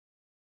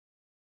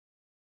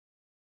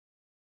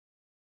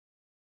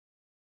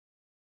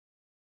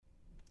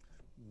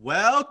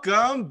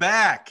Welcome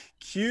back.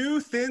 Q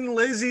Thin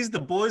Lizzy's, the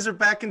boys are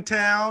back in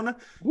town.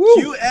 Woo.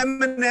 Q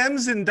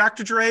Eminem's and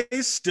Dr.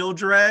 Dre's, still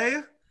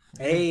Dre.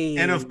 Hey.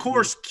 And of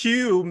course,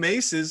 Q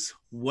Mace's,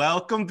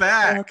 welcome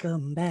back.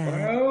 Welcome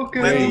back.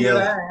 Welcome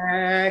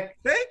back.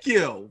 Thank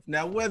you.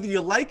 Now, whether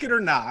you like it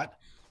or not,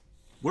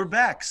 we're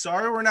back.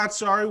 Sorry, we're not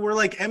sorry. We're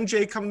like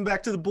MJ coming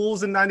back to the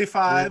Bulls in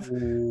 95,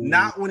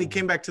 not when he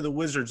came back to the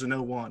Wizards in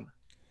 01.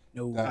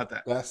 No, Not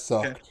that. That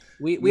sucked. Okay.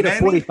 we had a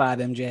 45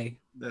 MJ.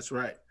 That's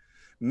right.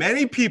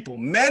 Many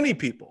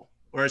people,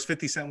 or as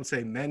 50 Cent would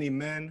say, many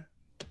men,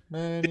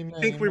 didn't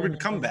think we would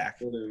come back.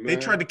 They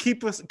tried to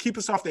keep us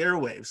off the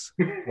airwaves.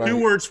 Right.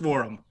 2 words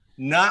for them.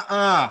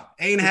 Nuh-uh.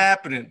 Ain't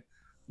happening.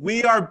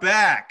 We are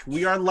back.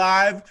 We are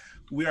live.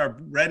 We are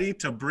ready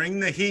to bring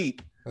the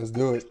heat. Let's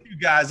do it. You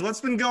guys, what's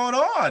been going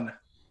on?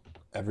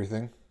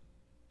 Everything.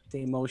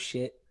 Same old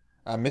shit.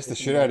 I missed the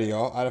shit out of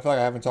y'all. I feel like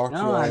I haven't talked to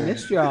No, y'all. I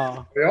missed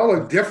y'all. Y'all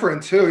look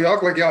different too. Y'all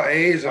look like y'all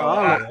aged a Oh,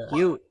 lot.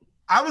 cute.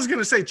 I was going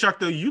to say, Chuck,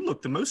 though, you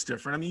look the most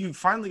different. I mean, you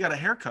finally got a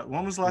haircut.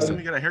 When was the last time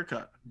you got a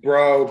haircut?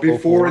 Bro,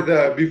 before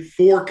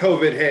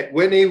COVID hit,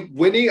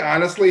 Whitney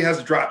honestly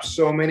has dropped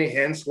so many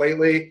hints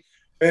lately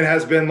and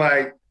has been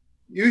like,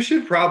 you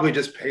should probably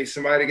just pay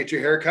somebody to get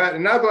your hair cut.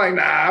 And I'd be like,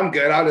 nah, I'm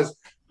good. I'll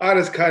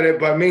just cut it.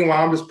 But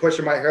meanwhile, I'm just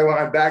pushing my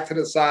hairline back to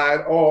the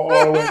side.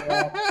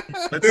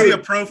 Let's see a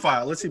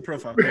profile. Let's see a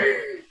profile.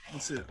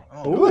 Let's see it.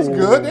 Oh, that's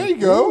good. There you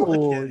go.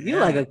 Ooh, you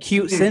like a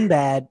cute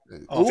Sinbad.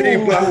 Oh, See,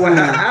 but what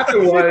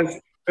happened was,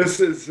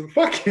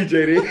 fuck you,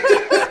 JD.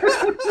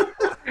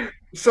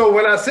 So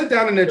when I sit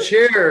down in the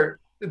chair,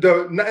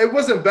 it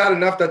wasn't bad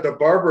enough that the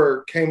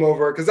barber came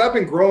over because I've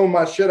been growing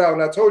my shit out,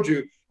 and I told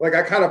you, like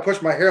I kind of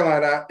pushed my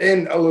hairline out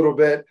in a little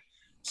bit.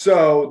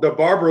 So the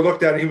barber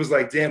looked at it, and he was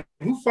like, "Damn,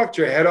 who fucked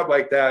your head up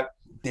like that?"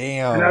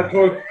 Damn. And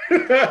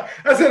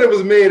I said it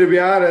was me, to be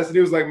honest. And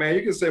he was like, "Man,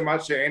 you can say my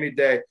shit any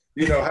day.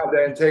 You know, have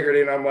that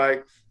integrity." And I'm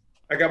like,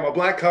 "I got my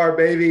black card,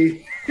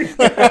 baby.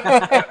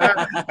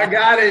 I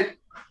got it."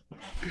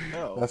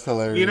 no. That's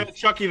hilarious. You know,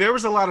 Chucky, there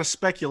was a lot of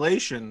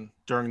speculation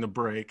during the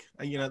break.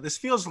 You know, this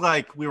feels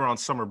like we were on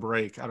summer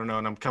break. I don't know,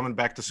 and I'm coming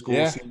back to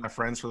school, seeing my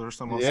friends for the first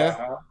time.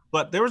 Yeah.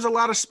 But there was a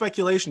lot of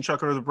speculation,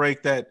 Chuck, over the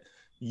break that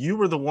you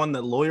were the one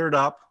that lawyered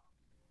up,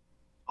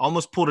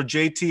 almost pulled a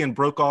JT and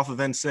broke off of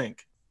NSYNC.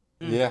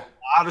 Yeah.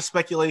 A lot of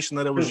speculation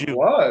that it was you.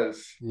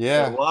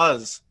 Yeah. It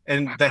was.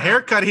 And the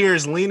haircut here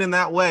is leaning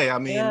that way. I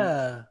mean,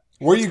 Yeah.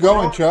 Where you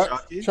going, on, Chuck?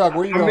 Chucky? Chuck,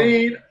 where you I going?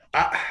 mean, you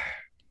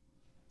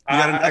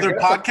got another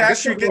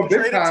podcast you're getting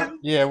traded to?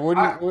 Yeah.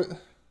 What?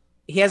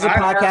 He has a I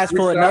have podcast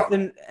full of reached out.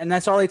 nothing, and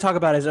that's all they talk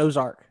about is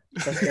Ozark.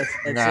 That's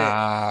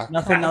Nah. it.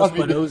 Nothing else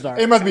but Ozark.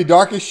 It must be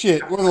dark as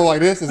shit. What is it like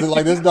this? Is it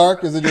like this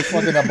dark? Is it just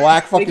fucking a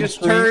black They fucking just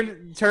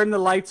screen? turn the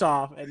lights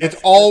off. And It's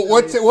all.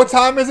 What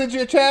time is it,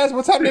 Chaz?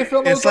 What time they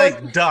film? It's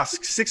Ozark? like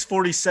dusk,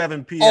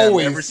 6:47 p.m.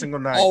 Always, every single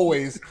night.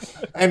 Always,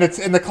 and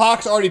the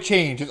clock's already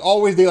changed. It's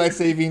always daylight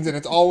savings, and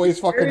it's always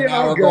fucking here an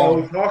hour y'all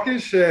go, gone. talking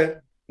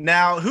shit.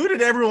 Now, who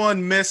did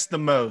everyone miss the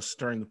most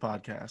during the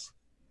podcast?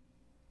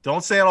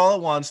 Don't say it all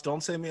at once.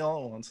 Don't say me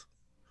all at once.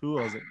 Who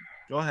was it?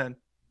 Go ahead.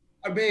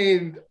 I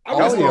mean, I All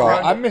was of y'all,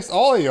 around. I miss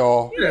all of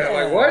y'all. yeah,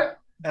 like what?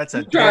 That's a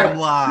You try- damn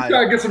lie. You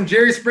gotta get some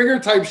Jerry Springer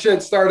type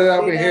shit started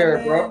up in Yeah, here,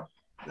 man. bro.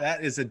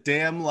 That is a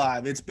damn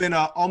lie. It's been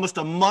almost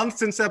a month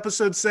since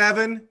episode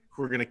 7.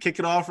 We're going to kick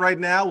it off right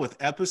now with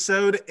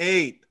episode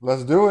 8.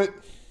 Let's do it.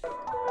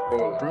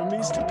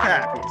 Roomies to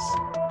Pappies.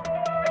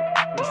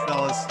 Yes,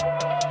 fellas.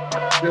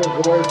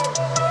 Still, boys.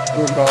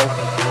 Do it,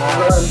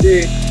 fellas.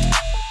 Indeed.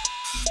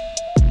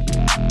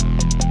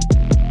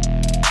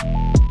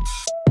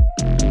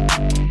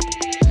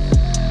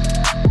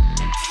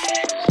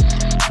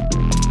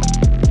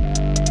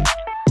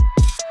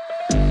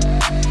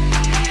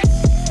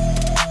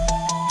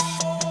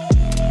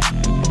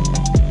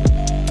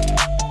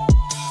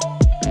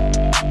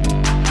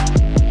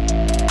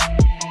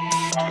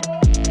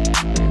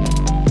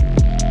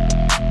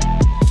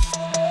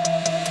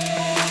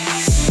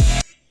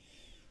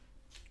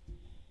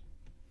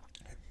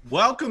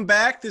 Welcome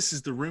back. This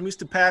is the Roomies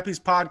to Pappies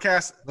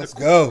podcast. Let's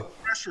go.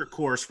 Pressure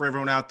course for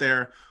everyone out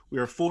there. We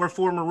are 4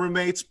 former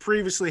roommates,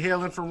 previously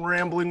hailing from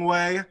Rambling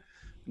Way.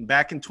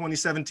 Back in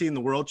 2017,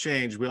 the world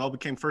changed. We all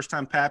became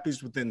first-time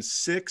Pappies within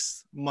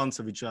 6 months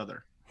of each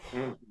other.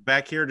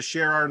 Back here to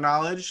share our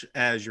knowledge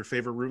as your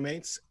favorite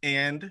roommates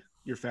and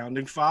your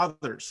founding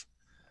fathers.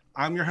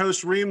 I'm your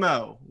host,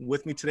 Remo.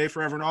 With me today,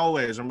 forever and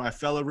always, are my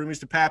fellow Roomies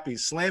to Pappies.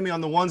 Slammy on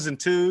the 1s and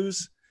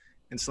 2s.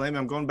 And Slammy,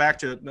 I'm going back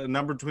to a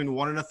number between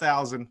 1 and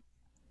 1,000.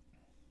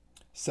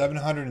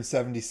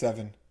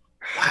 777.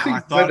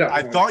 Wow,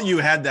 I thought you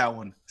had that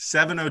one.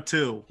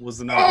 702 was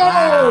the number.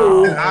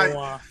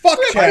 Oh, Fuck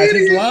Chaz,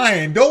 he's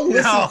lying. Don't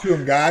listen No. to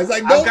him, guys.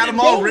 Like, I've don't, got 'em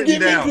all don't written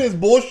give down. into his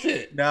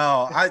bullshit.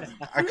 No,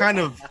 I kind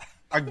of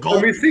Let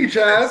gulped. me see,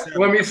 Chaz.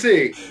 Let me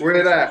see. Where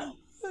it at?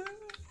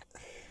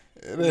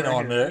 It ain't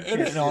on there. It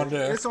ain't on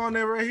there. It's on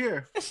there right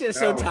here. that shit's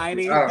so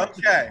tiny.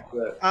 Okay.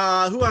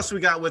 Who else we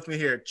got with me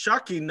here?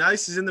 Chucky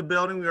Nice is in the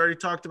building. We already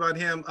talked about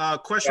him.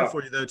 Question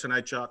for you though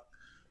tonight, Chuck.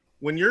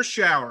 When you're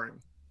showering,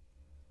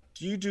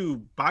 Do you do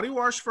body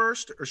wash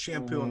first or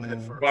shampoo on the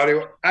head first?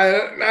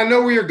 I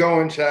know where you're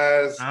going,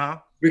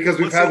 Chaz, because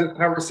we've What's had it? this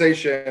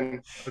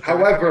conversation. Okay.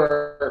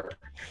 However,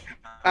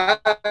 I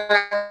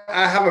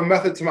have a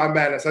method to my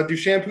madness. I do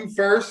shampoo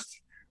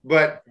first,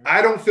 but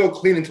I don't feel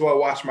clean until I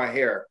wash my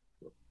hair.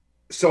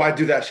 So I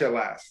do that shit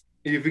last.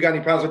 If you got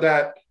any problems with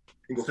that,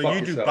 you can go So fuck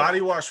you do yourself.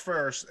 body wash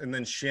first and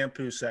then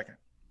shampoo second.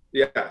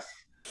 Yes.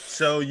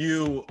 So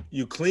you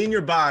clean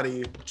your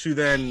body to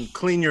then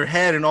clean your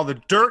head and all the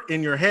dirt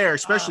in your hair,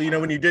 especially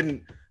when you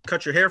didn't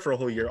cut your hair for a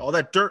whole year. All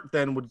that dirt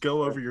then would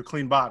go over your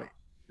clean body.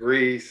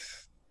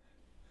 Grease.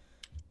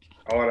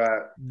 All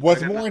that.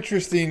 What's more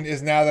interesting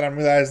is now that I'm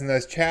realizing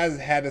that Chaz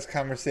had this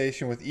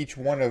conversation with each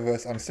one of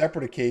us on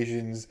separate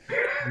occasions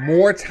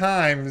more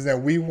times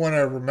than we want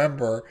to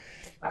remember.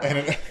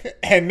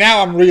 And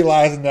now I'm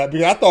realizing that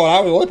because I thought I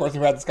was the only person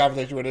who had this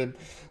conversation with him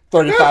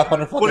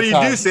 3,500 fucking times. What do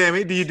you do,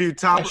 Sammy? Do you do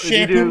top? I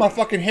shampoo my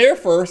fucking hair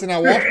first, and I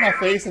wash my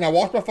face, and I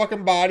wash my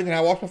fucking body, and I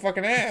wash my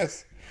fucking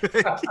ass.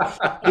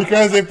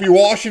 Because if you're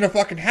washing a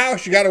fucking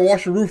house, you got to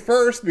wash the roof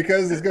first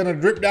because it's gonna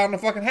drip down the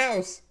fucking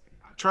house.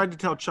 I tried to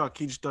tell Chuck,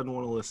 he just doesn't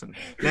want to listen.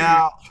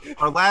 Now,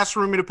 our last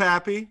roommate of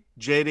Pappy,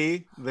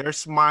 JD, they're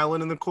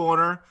smiling in the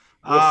corner.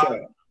 What's up?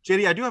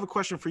 JD, I do have a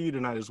question for you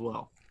tonight as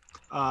well.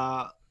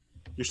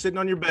 You're sitting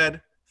on your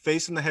bed,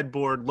 facing the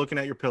headboard, looking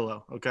at your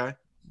pillow. Okay.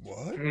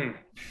 What?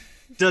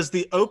 Does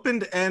the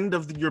opened end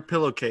of your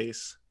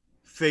pillowcase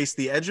face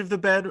the edge of the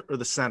bed or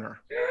the center?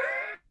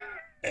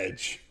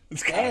 Edge.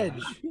 It's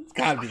Edge. It's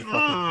gotta be the fucking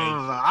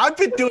edge. I've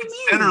been doing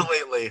center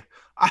lately.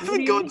 I've What been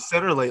do you going mean?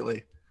 center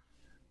lately.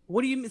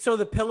 What do you mean? So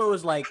the pillow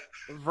is like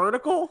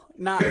vertical,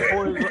 not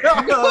horizontal?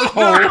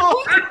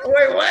 No.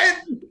 Wait, what?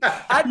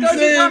 I know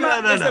you're talking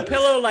about No, is no. the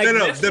pillow like No,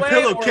 this the way or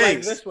pillowcase.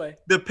 like this way?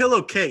 The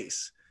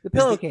pillowcase The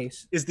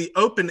pillowcase. is the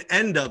open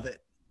end of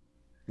it.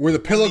 Where the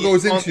pillow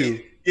goes On into.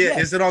 the- yeah,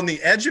 Yes. is it on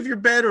the edge of your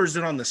bed or is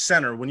it on the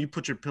center when you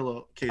put your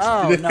pillowcase Oh,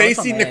 on? Is it no, it's on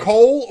facing the the edge.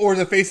 coal or is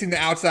it facing the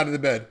outside of the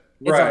bed?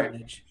 It's Right. on the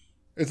edge.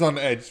 It's on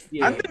the edge.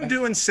 Yeah. I've been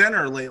doing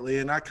center lately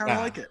and I kind of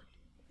Nah. like it.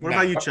 What Nah.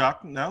 about you,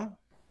 Chuck? No?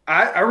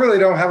 I really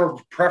don't have a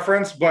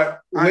preference, but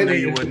I knew Whitney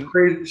you is the wouldn't.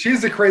 crazy,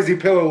 she's the crazy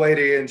pillow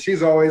lady, and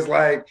she's always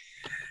like,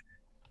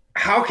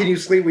 "How can you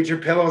sleep with your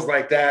pillows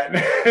like that?"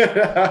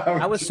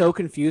 I was so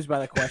confused by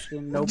the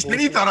question. No JD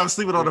bullshit. thought I was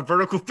sleeping on a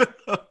vertical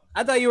pillow.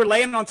 I thought you were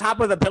laying on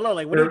top of the pillow.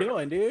 Like, what are you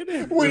doing, dude?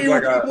 When It's you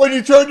like a- when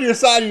you turn to your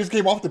side, you just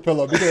came off the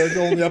pillow because it's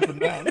only up and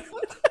down.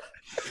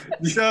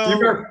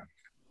 So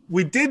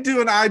we did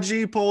do an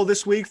IG poll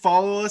this week.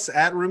 Follow us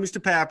at Roomies to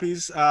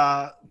Pappies.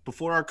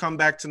 Before our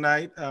comeback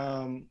tonight,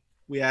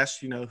 we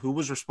asked, who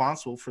was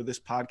responsible for this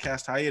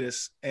podcast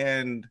hiatus.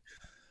 And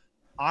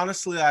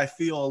honestly, I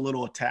feel a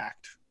little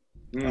attacked,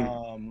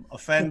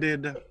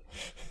 offended.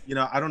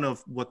 I don't know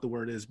what the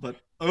word is, but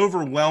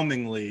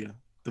overwhelmingly,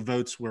 the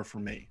votes were for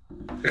me.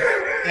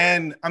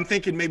 And I'm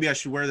thinking maybe I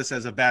should wear this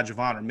as a badge of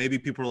honor. Maybe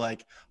people are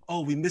like,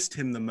 oh, we missed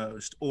him the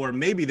most. Or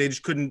maybe they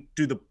just couldn't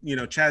do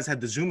Chaz had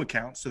the Zoom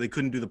account, so they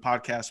couldn't do the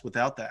podcast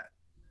without that.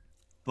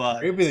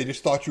 But Maybe they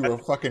just thought you were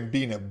fucking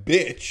being a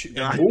bitch and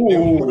Yeah. didn't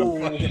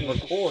want to fucking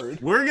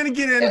record. we're going to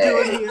get into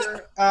it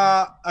here.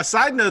 A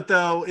side note,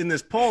 though, in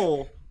this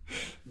poll,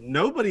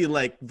 nobody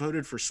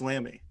voted for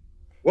Slammy.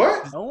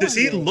 What? No Does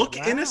one he did. look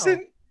Wow.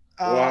 innocent?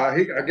 Wow,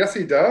 I guess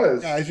he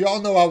does. As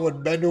y'all know, I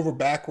would bend over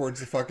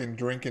backwards to fucking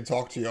drink and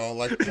talk to y'all.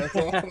 That's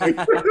all.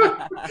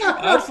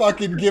 I'd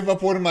fucking give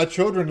up one of my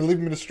children to leave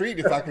them in the street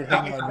if I could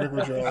hang out and drink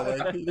with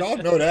y'all. Y'all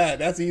know that.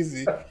 That's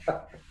easy.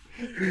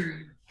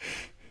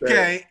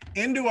 Okay,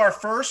 into our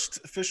first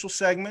official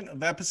segment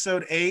of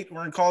episode 8. We're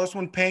going to call this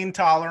one Pain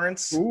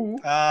Tolerance. Ooh.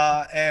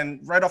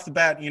 And right off the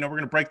bat, we're going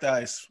to break the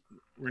ice.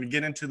 We're going to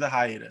get into the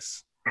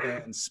hiatus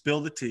and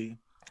spill the tea.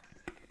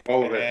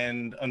 All of it.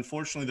 And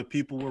unfortunately, the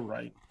people were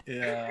right.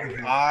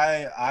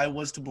 I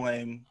was to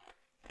blame.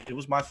 It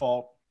was my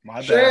fault. My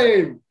bad.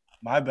 Shame.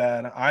 My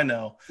bad. I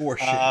know. For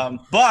shit.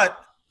 But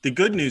the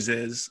good news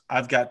is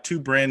I've got 2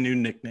 brand new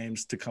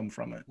nicknames to come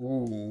from it.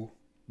 Ooh.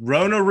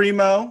 Rona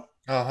Remo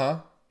Uh-huh.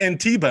 and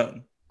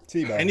T-Bone.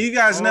 T-Bone. And you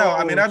guys know,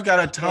 I've got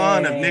a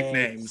ton of yes.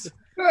 nicknames.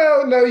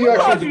 No, you Who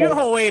called actually you? don't.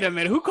 Oh, wait a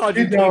minute. Who called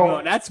you You don't.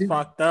 T-Bone? That's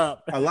fucked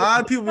up. A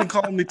lot of people have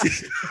been calling me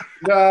T-Bone.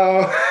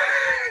 No.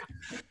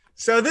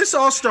 So this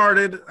all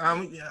started,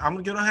 I'm going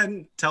to go ahead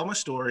and tell my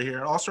story here.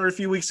 It all started a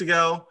few weeks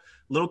ago,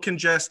 a little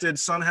congested,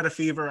 son had a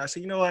fever. I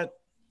said, you know what?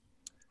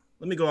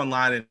 Let me go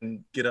online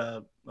and get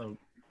a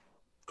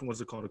what's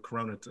it called? A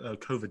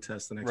COVID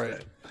test the next day.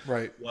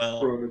 Right.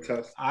 Well, Ruin the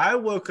test. I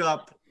woke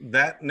up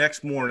that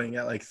next morning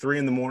at 3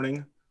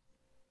 a.m,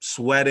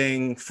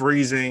 sweating,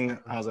 freezing.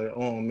 I was like,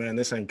 oh man,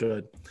 this ain't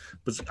good.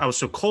 But I was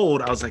so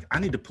cold, I was like, I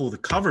need to pull the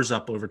covers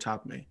up over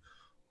top of me.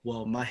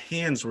 Well, my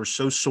hands were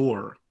so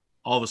sore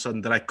all of a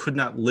sudden that I could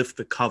not lift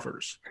the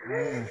covers.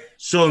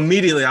 So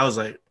immediately I was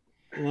like,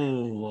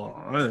 oh,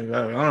 well, I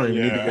don't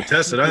even need to get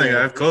tested. I think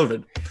I have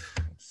COVID.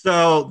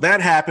 So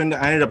that happened.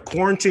 I ended up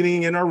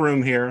quarantining in our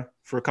room here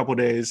for a couple of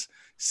days,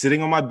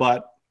 sitting on my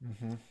butt.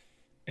 Mm-hmm.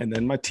 And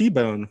then my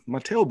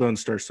tailbone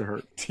starts to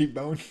hurt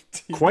T-Bone.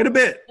 quite a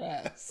bit.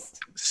 Yes.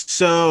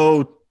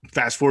 So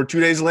Fast forward 2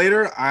 days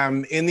later,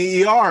 I'm in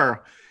the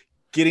ER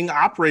getting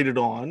operated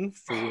on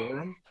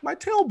for my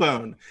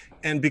tailbone.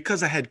 And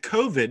because I had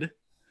COVID,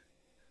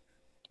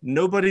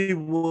 nobody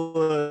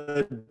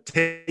would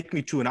take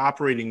me to an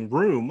operating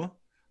room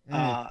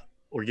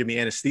or give me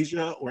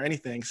anesthesia or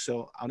anything.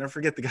 So I'll never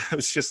forget the guy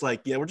was just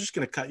like, yeah, we're just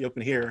going to cut you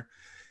open here.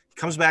 He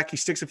comes back, he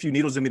sticks a few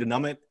needles in me to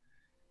numb it,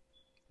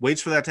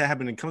 waits for that to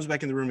happen, and comes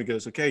back in the room. He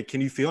goes, okay,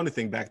 can you feel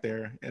anything back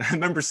there? And I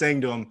remember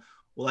saying to him,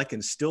 well, I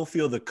can still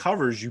feel the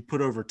covers you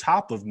put over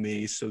top of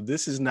me. So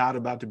this is not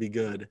about to be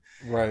good.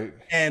 Right.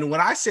 And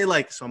when I say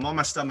like, so I'm on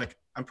my stomach,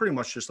 I'm pretty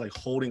much just like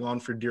holding on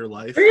for dear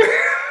life.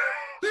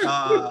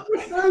 I've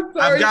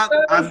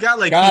got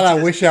like, God, I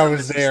PTSD wish I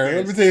was from there. this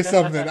Let me tell you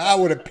something. I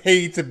would have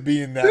paid to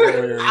be in that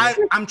area.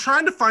 I'm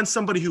trying to find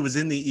somebody who was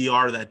in the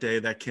ER that day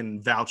that can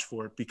vouch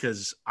for it,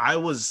 because I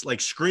was like,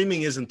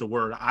 screaming isn't the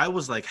word. I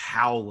was like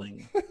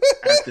howling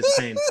at this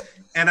pain.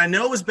 And I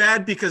know it was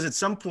bad because at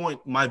some point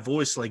my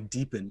voice like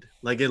deepened,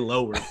 like it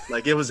lowered,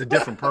 like it was a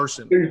different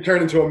person. You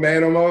turned into a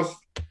man almost.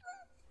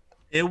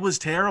 It was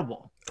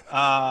terrible.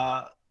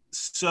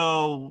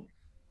 So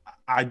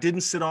I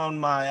didn't sit on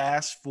my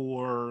ass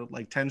for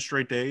like 10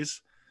 straight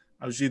days.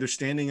 I was either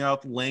standing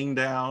up, laying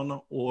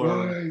down,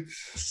 or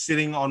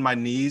sitting on my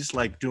knees,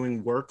 like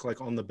doing work,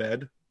 like on the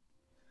bed.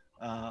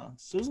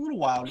 So it was a little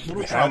wild, a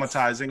little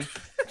traumatizing.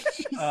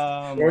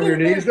 On your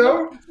knees,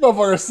 though?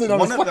 Motherfucker sitting on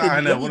his fucking I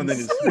know, one of the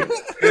knees.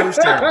 It was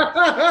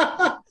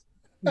terrible.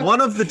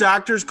 One of the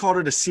doctors called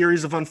it a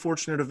series of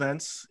unfortunate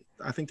events.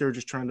 I think they were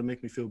just trying to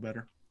make me feel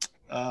better.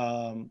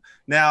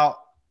 Now,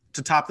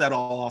 to top that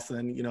all off,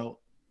 then, you know,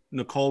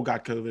 Nicole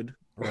got COVID,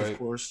 of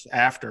course,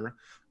 after.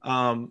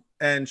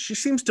 And she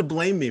seems to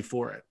blame me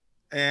for it.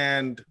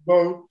 And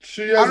well,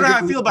 I don't know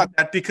how I feel about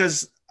that,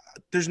 because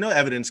there's no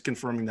evidence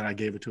confirming that I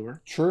gave it to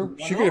her. True.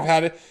 She could have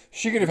had it.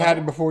 She could have had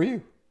it before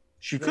you.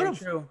 She could have.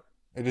 True.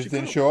 It just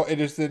didn't show. It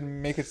just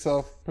didn't make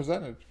itself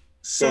presented.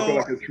 Spoken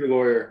like a true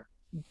lawyer.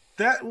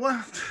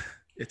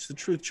 It's the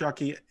truth,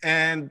 Chucky.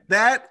 And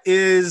that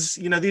is,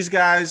 you know, these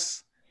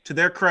guys, to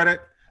their credit,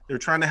 they're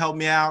trying to help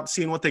me out,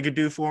 seeing what they could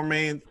do for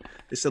me.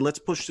 They said, let's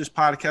push this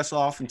podcast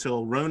off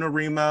until Rona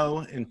Remo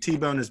and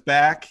T-Bone is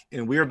back.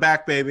 And we are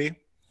back, baby.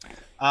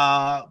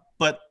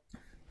 But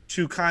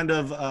to kind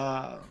of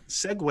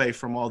segue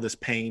from all this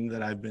pain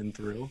that I've been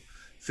through,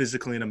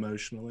 physically and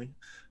emotionally,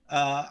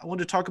 I want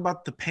to talk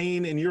about the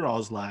pain in your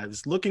all's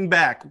lives. Looking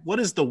back, what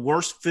is the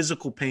worst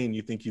physical pain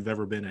you think you've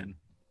ever been in?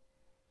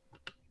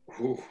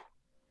 Ooh.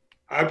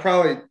 I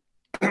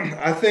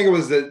think it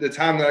was the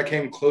time that I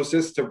came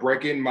closest to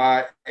breaking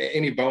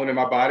any bone in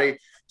my body.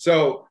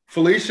 So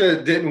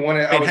Felicia didn't want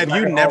to. And have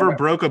you never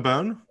broke a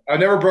bone? I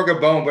never broke a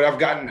bone, but I've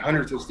gotten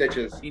hundreds of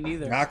stitches. Me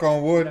neither. Knock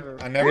on wood.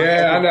 I never.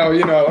 Yeah, I know.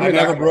 You know, I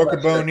never broke a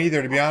bone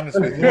either, to be honest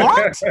with you.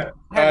 What?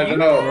 I don't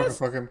know.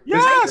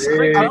 Yes,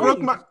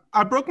 Yeah.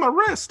 I broke my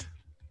wrist.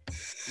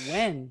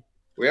 When?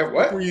 We have What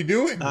what? were you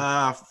doing?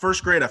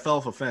 First grade, I fell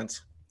off a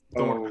fence.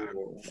 Don't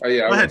worry.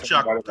 Yeah. Go ahead,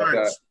 Chuck.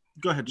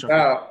 Go ahead,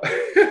 Chuck.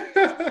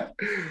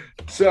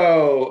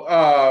 So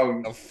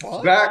The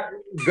fuck? back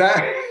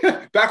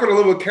when I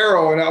lived with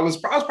Carol, and I was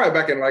probably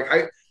back in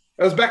I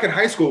was back in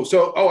high school.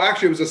 So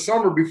actually, it was a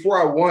summer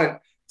before I went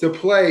to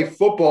play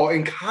football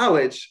in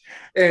college,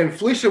 and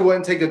Felicia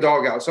wouldn't take the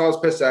dog out, so I was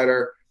pissed at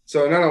her.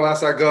 So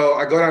nonetheless, I go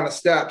down the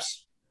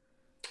steps,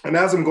 and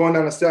as I'm going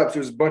down the steps,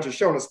 there's a bunch of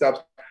shit on the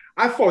steps.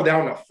 I fall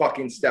down the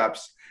fucking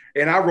steps,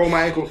 and I roll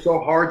my ankle so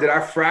hard that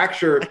I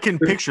fractured. I can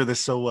picture this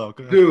so well.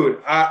 Go ahead.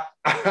 Dude,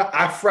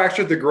 I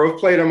fractured the growth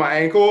plate on my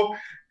ankle,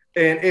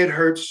 and it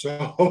hurt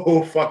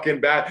so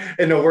fucking bad.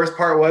 And the worst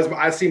part was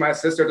I see my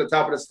sister at the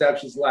top of the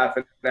steps. She's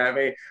laughing at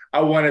me. I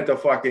wanted to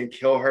fucking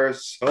kill her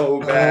so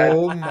bad.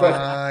 Oh my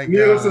god!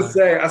 Needless to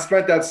say, I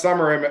spent that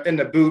summer in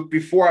the boot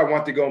before I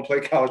went to go and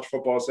play college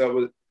football.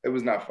 So it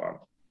was not fun.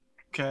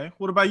 Okay.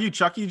 What about you,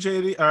 Chucky,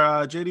 JD,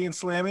 and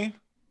Slammy?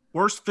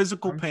 Worst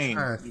physical pain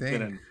trying to you've been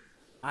think. in?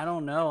 I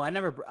don't know. I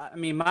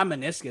mean, my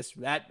meniscus,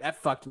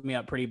 that fucked me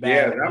up pretty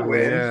Yeah, bad. that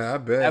wins. Yeah, I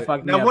That bet.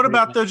 fucked me Now, up what pretty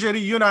about bad. though,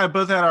 JD? You and I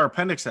both had our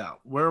appendix out.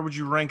 Where would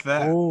you rank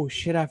that? Oh,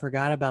 shit. I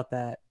forgot about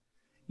that.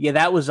 Yeah,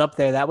 that was up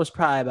there. That was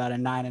probably about a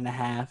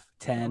 9.5, It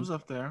 10. was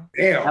up there.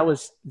 Damn.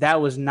 That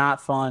was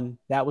not fun.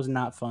 That was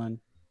not fun.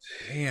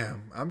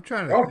 Damn, I'm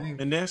trying to Oh. think. I've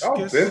been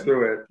Meniscus.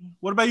 through it.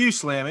 What about you,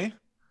 Slammy?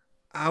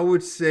 I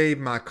would say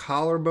my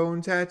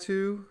collarbone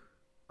tattoo,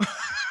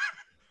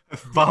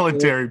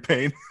 Voluntary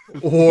pain.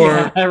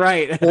 or Yeah,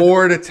 right.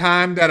 or the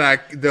time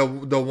that the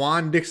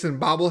Juan Dixon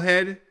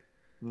bobblehead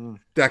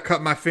that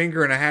cut my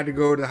finger and I had to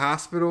go to the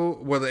hospital.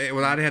 Well, I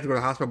didn't have to go to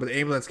the hospital, but the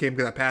ambulance came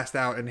because I passed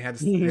out and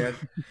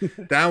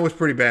that was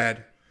pretty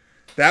bad.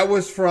 That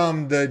was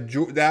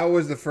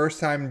the first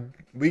time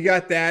we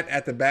got that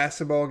at the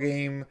basketball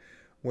game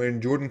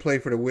when Jordan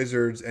played for the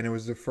Wizards, and it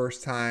was the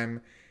first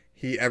time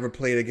he ever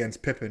played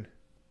against Pippen.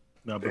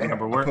 No, but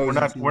remember,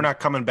 we're not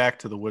coming back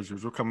to the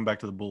Wizards. We're coming back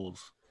to the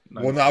Bulls.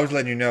 Well, no, I was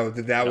letting you know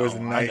that was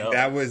No, a I night. know.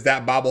 That was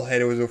that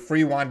bobblehead. It was a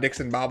free Juan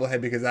Dixon bobblehead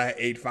because I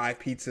ate 5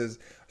 pizzas.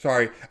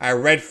 Sorry, I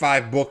read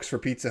 5 books for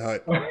Pizza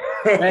Hut.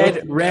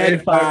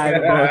 Red 5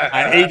 book.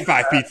 I ate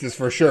 5 pizzas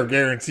for sure,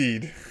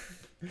 guaranteed.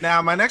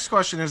 Now, my next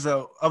question is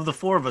though, of the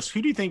 4 of us,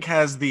 who do you think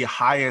has the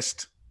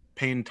highest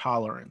pain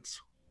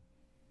tolerance?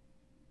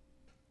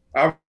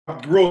 I'm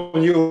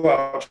ruling you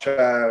out,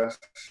 Chaz.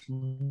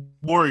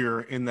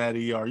 Warrior in that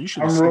ER. You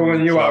should. I'm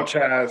ruling you out,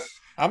 Chaz.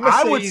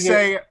 I would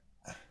say.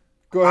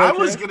 Go ahead. I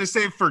was Trey. gonna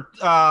say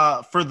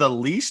for the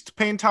least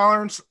pain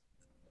tolerance,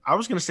 I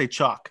was gonna say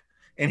Chuck,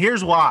 and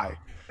here's why.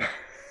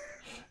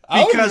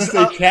 I was because,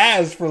 gonna say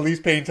Chaz for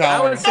least pain I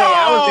would tolerance. say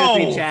I was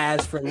gonna No! say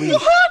Chaz for least.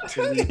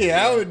 What?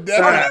 Yeah, I would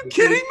definitely. Are you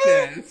kidding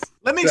me? Chaz.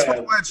 Let me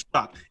explain why it's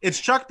Chuck. It's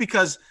Chuck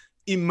because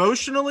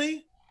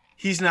emotionally,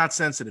 he's not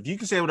sensitive. You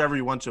can say whatever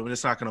you want to him, and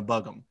it's not going to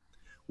bug him.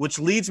 Which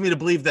leads me to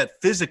believe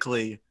that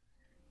physically,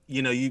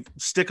 you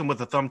stick him with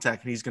a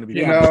thumbtack, and he's going to be.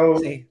 You Yeah. know,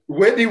 See.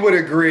 Whitney would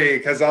agree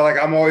because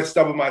I'm always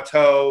stubbing my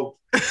toe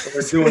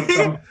or doing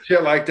some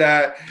shit like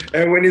that.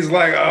 And Whitney's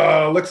like,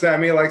 oh, looks at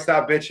me like,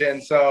 stop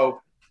bitching.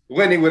 So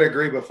Whitney would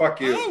agree, but fuck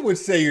you. I would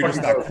say you're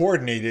just not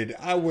coordinated.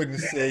 I wouldn't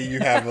say you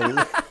have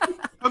a.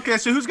 Okay,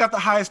 so who's got the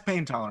highest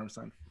pain tolerance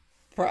then?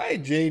 Probably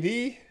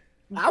JD.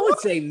 I would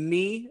say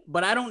me,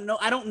 but I don't know.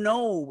 I don't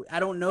know. I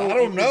don't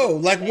know.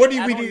 Like, what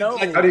do I we don't do? know.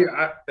 Like, How do you,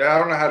 I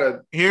don't know how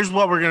to. Here's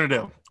what we're gonna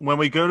do when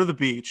we go to the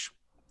beach.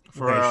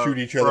 For We're gonna our, shoot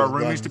each for our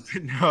other's roomies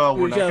guns. No,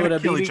 we're Each not other gonna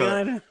with a kill BB each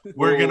other. gun.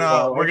 We're Ooh, gonna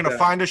I like we're gonna that.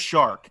 find a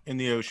shark in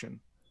the ocean,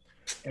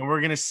 and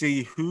we're gonna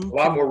see who. A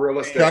lot more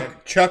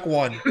realistic. Chuck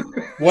won.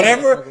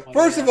 Whatever.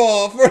 First of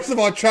all,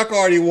 Chuck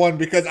already won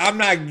because I'm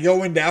not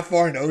going that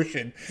far in the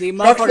ocean. See,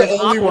 Chuck's the motherfucker's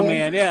only one.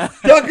 Aquaman. Yeah.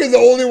 Chuck is the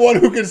only one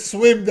who can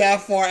swim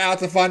that far out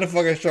to find a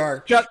fucking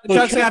shark. Chuck's So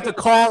gonna have to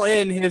call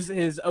in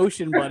his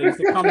ocean buddies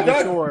to come to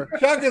the shore.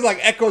 Chuck is like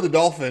Echo the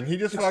dolphin. He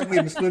just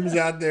fucking swims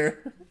out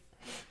there.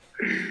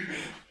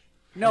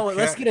 No, Okay.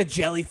 let's get a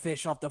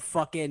jellyfish off the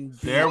fucking.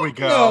 There we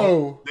go.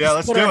 No. Yeah,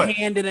 let's Put do our it.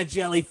 hand in a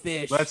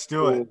jellyfish. Let's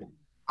do it.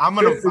 I'm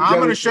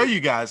gonna show you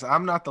guys.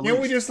 I'm not the Can't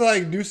we least. just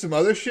like do some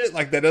other shit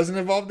like that doesn't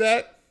involve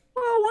that?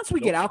 Well, once we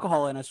get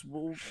alcohol in us,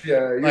 we'll, Yeah,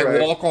 you're Like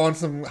right. walk on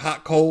some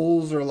hot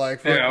coals or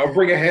like. Yeah, I'll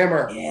bring a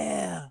hammer.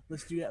 yeah,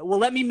 let's do that. Well,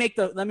 let me make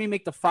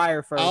the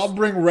fire first. I'll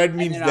bring red and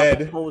means then I'll put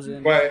dead. coals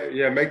in. But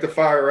yeah, make the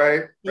fire,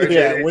 right? Right,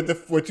 Yeah,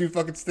 JD? with 2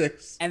 fucking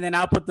sticks. And then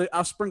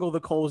I'll sprinkle the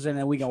coals in,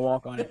 and we can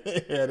walk on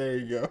it. Yeah, there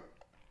you go.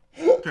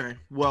 Okay.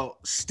 Well,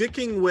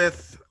 sticking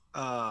with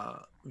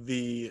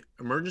the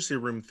emergency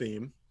room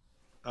theme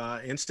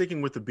and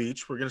sticking with the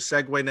beach, we're going to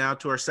segue now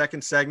to our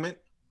second segment.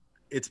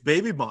 It's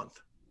baby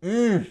month.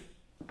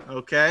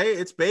 Okay.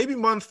 It's baby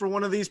month for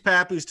one of these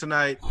pappies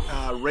tonight.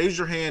 Raise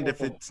your hand if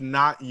it's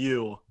not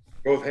you.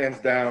 Both hands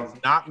down.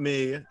 Not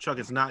me. Chuck,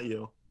 it's not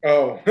you.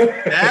 Oh.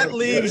 That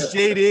leaves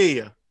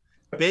JD.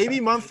 Baby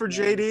month for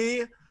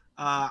JD.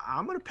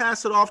 I'm going to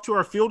pass it off to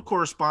our field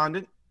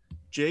correspondent.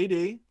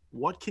 JD,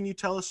 what can you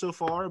tell us so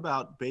far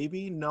about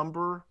baby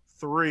number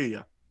 3?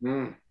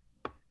 Mm.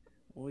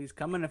 Well, he's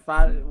coming if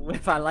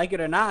I like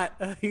it or not.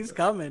 He's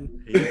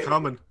coming. He's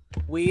coming.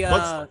 We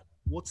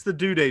What's the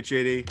due date,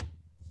 JD?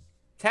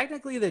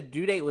 technically the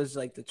due date was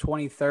like the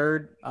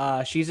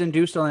 23rd. She's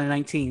induced on the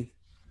 19th.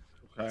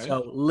 Okay.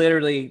 So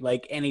literally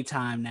like any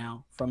time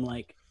now from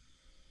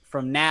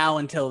now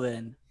until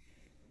then.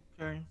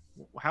 Okay.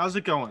 How's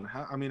it going?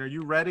 Are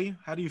you ready?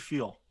 How do you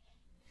feel?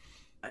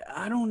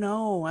 I don't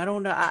know.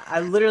 I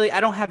literally I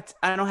don't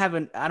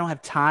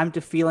have time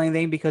to feel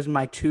anything because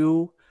my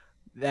 2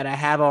 that I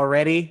have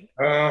already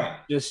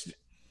just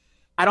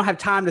I don't have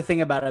time to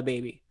think about a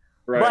baby.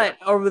 Right.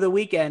 But over the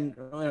weekend,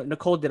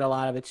 Nicole did a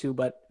lot of it too.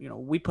 But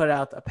we put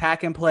out a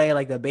pack and play,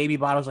 like the baby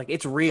bottles, like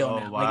it's real Oh,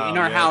 now. wow. Like in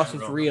our Yeah, house,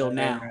 it's it's real. real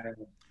now.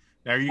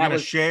 Now, are you That going to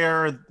was-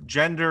 share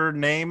gender,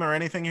 name, or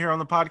anything here on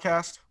the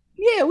podcast?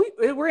 Yeah,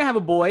 we're gonna have a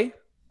boy,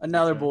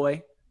 another Okay.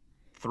 boy,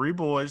 3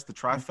 boys, the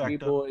 3 trifecta.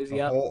 boys. A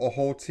Yep,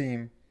 whole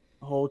team.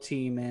 whole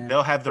team, man.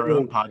 They'll have their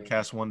own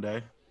podcast one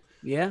day.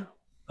 Yeah.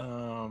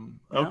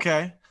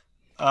 Okay.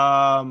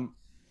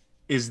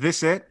 Is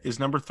this it? Is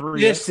number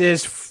 3? This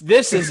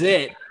is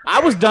it. I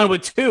was done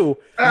with 2.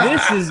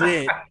 This is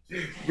it.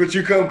 But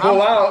you couldn't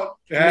pull out.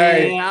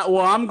 Hey. Man,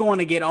 I'm going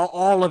to get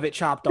all of it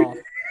chopped off.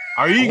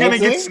 Are you The going to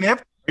whole get thing?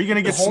 snipped? Are you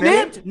going to get The whole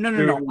snipped? Snipped?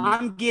 No.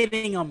 I'm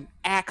getting them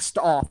axed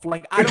off.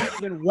 Like I don't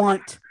even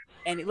want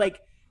any.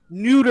 Like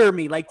neuter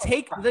me. Like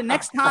take the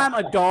next time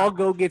a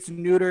doggo gets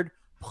neutered,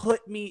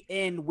 put me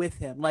in with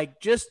him.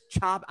 Like just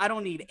chop. I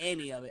don't need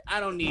any of it.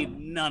 I don't need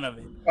none of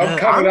it. I'm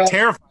coming I'm up.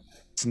 terrified.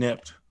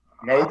 Snipped.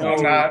 Nope,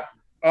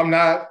 I'm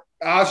not.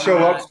 I'll show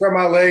up, spread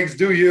my legs,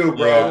 do you,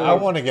 bro. Yeah, I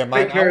want to get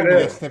Take care of get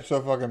this. snipped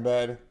so fucking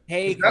bad.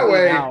 Hey, That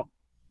way- out.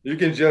 You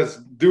can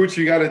just do what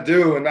you got to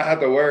do and not have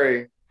to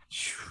worry.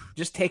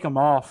 Just take them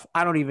off.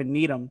 I don't even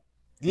need them.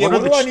 Yeah, What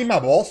what are do the I ch- need my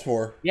balls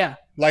for? Yeah.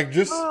 Like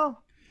just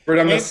For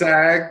them to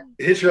sag,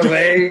 hit your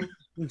leg,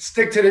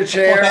 stick to the fuck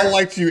chair. out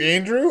like you,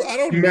 Andrew. I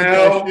don't need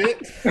No.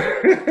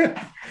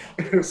 that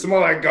shit.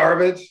 Smell like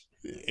garbage.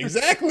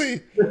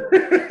 Exactly.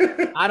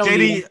 I don't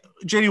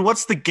JD,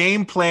 what's the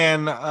game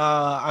plan?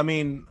 I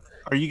mean,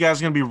 are you guys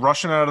going to be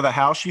rushing out of the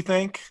house, you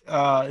think?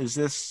 Is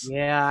this...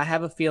 Yeah, I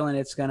have a feeling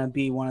it's going to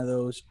be one of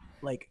those,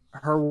 like,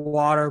 her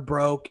water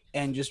broke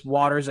and just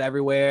water's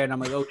everywhere. And I'm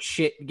like, oh,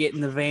 shit, get in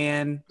the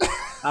van.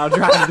 I'll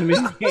drive the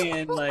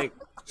minivan. Like,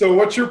 So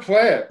what's your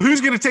plan? Who's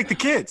going to take the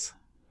kids?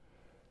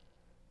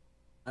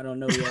 I don't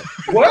know yet.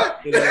 What?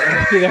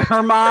 Either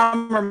her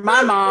mom or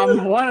my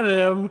mom, one of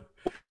them.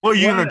 Well,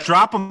 you going to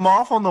drop them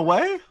off on the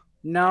way?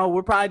 No,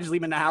 we're probably just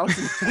leaving the house.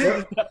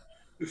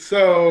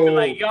 So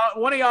Like,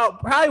 y'all,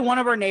 probably one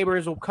of our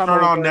neighbors will come Turn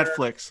over. on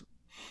Netflix.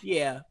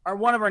 Yeah, or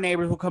one of our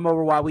neighbors will come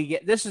over while we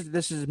get. This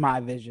is my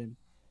vision.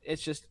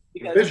 It's just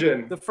because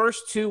vision. the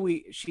first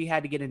two she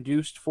had to get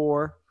induced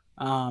for,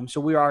 so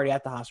we were already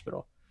at the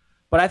hospital.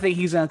 But I think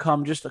he's gonna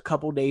come just a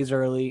couple days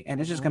early, and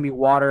it's just gonna be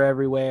water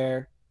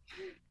everywhere,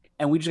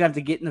 and we just have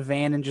to get in the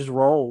van and just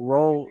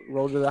roll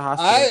to the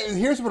hospital.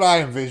 Here's what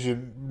I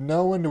envision.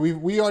 Knowing that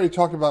we already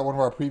talked about one of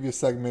our previous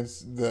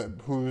segments,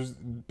 who's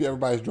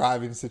everybody's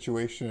driving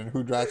situation and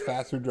who drives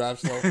fast, who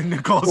drives slow.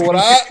 Nicole's What gonna-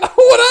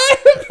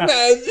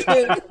 I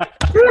imagine.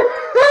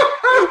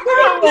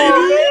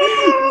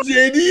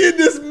 JD in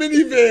this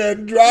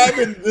minivan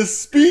driving the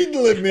speed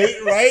limit,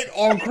 right,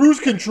 on cruise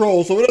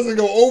control so it doesn't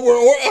go over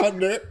or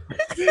under.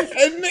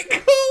 And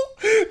Nicole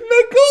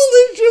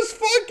is just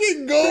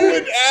fucking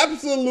going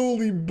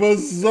absolutely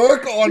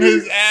berserk on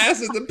his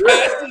ass at the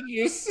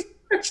passengers.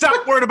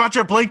 Stop worrying about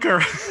your blinker.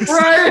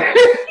 right?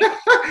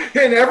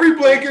 And every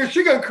blinker,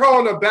 she gonna crawl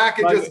in the back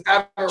and just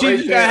have it She's right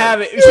gonna there.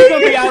 have it. She's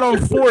gonna be out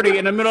on 40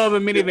 in the middle of a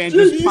minivan,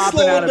 just He's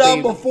popping out slowing a down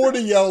baby. before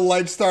the yellow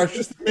light starts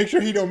just to make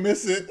sure he don't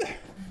miss it.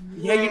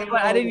 Yeah, you know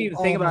what? I didn't even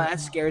think Oh about my it. That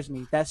scares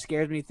me. That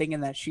scares me thinking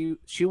that she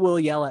will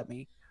yell at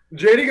me.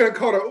 JD gonna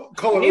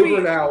call an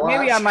Uber now.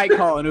 Maybe I watch. might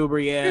call an Uber.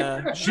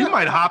 Yeah. She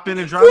might hop in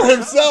and drive. For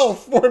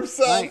himself.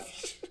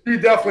 She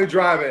definitely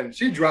driving.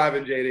 She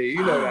driving, JD.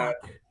 You know that.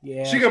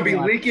 Yeah. She gonna be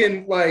yeah.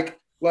 leaking like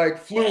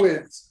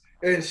fluids,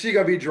 and she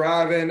gonna be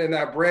driving in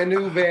that brand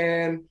new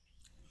van.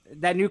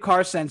 That new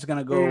car scent's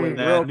gonna go away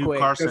That real new quick.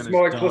 car It scent is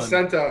smell like done.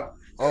 placenta.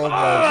 Oh my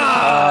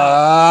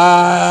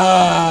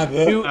God.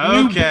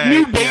 Okay,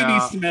 New baby yeah.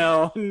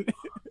 smell.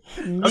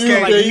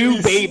 Okay, Like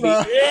new baby.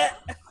 smell.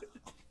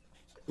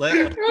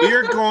 We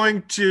are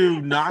going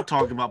to not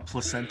talk about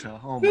placenta.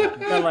 Oh my god!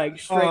 But like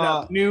straight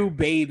up new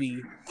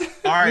baby.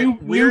 All right, New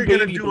we're gonna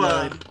baby do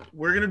blood.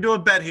 we're gonna do a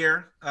bet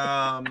here.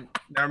 Now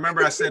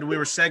remember, I said we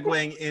were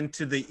segueing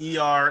into the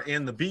ER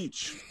and the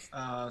beach.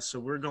 So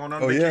we're going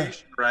on Oh, yeah.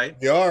 vacation, right?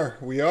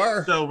 We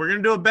are. So we're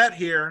gonna do a bet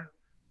here.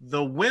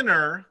 The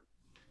winner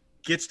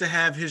gets to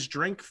have his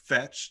drink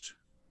fetched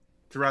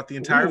throughout the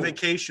entire Ooh.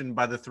 vacation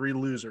by the three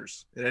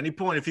losers. At any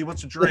point, if he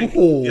wants a drink,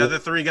 Ooh. the other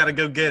three got to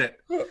go get it.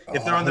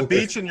 If they're on the I hope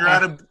beach it's- and you're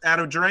out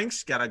of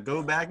drinks, got to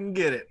go back and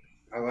get it.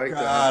 I like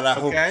God, that. I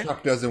hope Okay.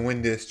 Chuck doesn't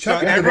win this. So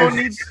Chuck, is the everyone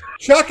most, needs.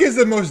 Chuck is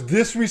the most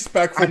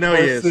disrespectful I know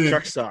he is. person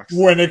Chuck sucks.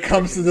 when it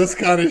comes to this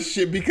kind of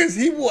shit because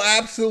he will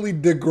absolutely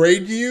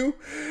degrade you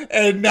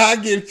and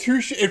not give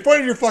two shit in front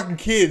of your fucking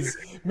kids.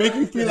 Make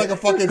you feel like a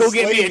fucking Go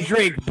get me a slave.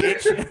 drink,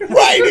 bitch.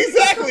 Right,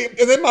 exactly.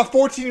 And then my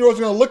 14-year-old's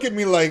gonna look at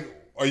me like,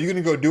 "Are you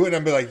gonna go do it?" And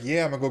I'll be like,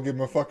 "Yeah, I'm gonna go get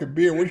him a fucking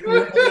beer." What do you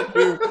want me to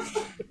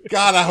do?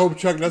 God, I hope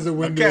Chuck doesn't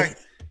win Okay,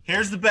 this.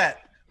 here's the bet.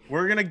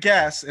 We're gonna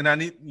guess, and I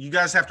need you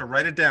guys have to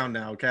write it down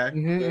now. Okay.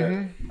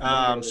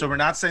 Mm-hmm. So we're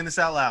not saying this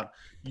out loud.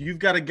 You've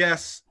got to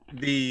guess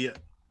the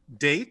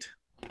date,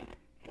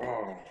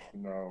 Oh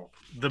no.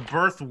 the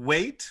birth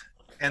weight,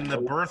 and the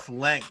birth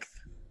length.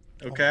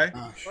 Okay.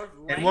 Gosh,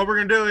 And what we're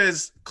gonna do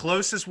is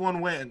closest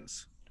one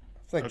wins,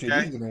 it's like Okay.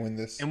 JD's gonna win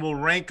this. and we'll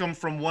rank them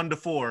from 1 to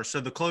 4. So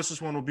the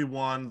closest one will be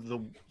 1, the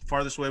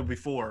farthest away will be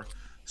 4.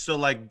 So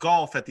like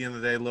golf, at the end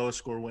of the day, lowest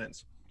score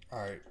wins. All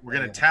right, We're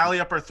gonna tally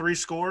up our 3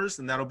 scores,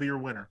 and that'll be your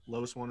winner.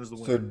 Lowest one is the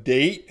winner. So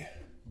date.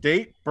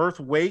 Date, birth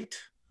weight,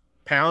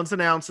 pounds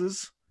and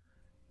ounces,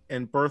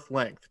 and birth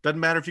length. Doesn't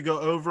matter if you go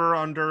over or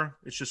under.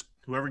 It's just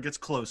whoever gets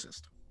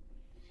closest.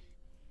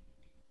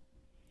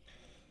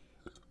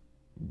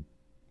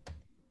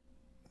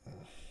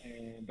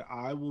 And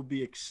I will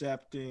be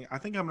accepting. I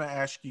think I'm going to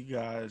ask you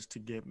guys to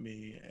get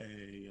me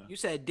a You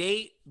said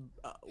date,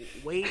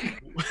 weight,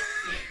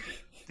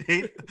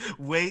 date,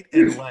 weight,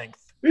 and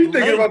length. Are you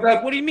thinking length. about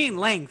that? What do you mean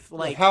length?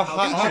 Like how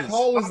inches.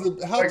 tall is the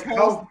Like,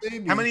 tall is the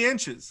baby? How many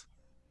inches?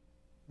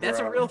 that's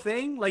a Bro. real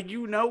thing? Like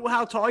you know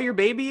how tall your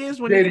baby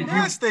is when JD, you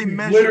Yes, they you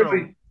measure literally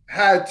them.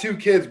 had 2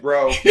 kids,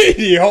 bro.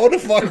 JD, hold the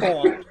fuck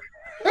on.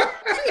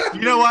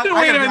 You know what? I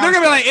Wait a gotta minute, be they're gonna be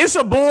honest. like, it's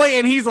a boy,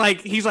 and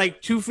he's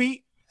like 2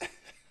 feet.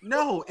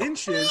 No,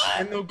 inches.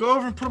 And they'll go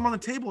over and put them on the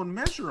table and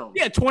measure them.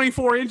 Yeah,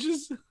 24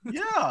 inches.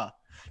 Yeah.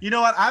 You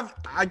know what?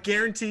 I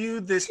guarantee you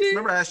this.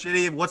 Remember I asked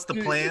JD, what's the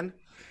plan?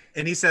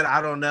 And he said,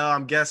 I don't know.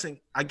 I'm guessing.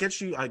 I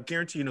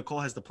guarantee you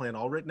Nicole has the plan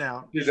all written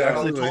out. She's She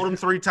probably absolutely- told him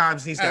 3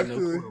 times and he's got no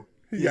Absolutely. clue.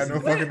 You got no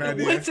fucking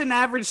idea. What's an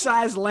average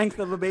size length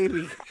of a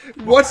baby?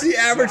 What's the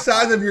average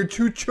size of your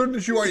 2 children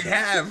that you already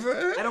have?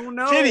 I don't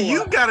know. JD,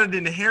 you got an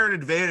inherent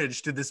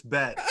advantage to this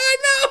bet. I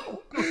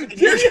know.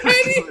 You're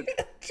JD,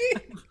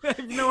 I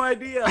have no no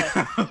idea.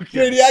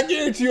 Okay. JD, I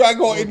guarantee you, I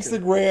go on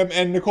Instagram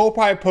and Nicole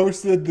probably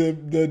posted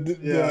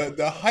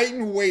the height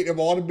and weight of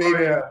all the babies.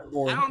 yeah. that were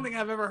born. I don't think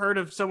I've ever heard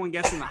of someone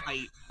guessing the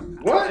height.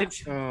 What?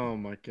 It's- Oh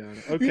my god.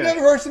 You Okay. never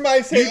heard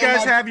somebody say? Do you guys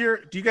oh, my- have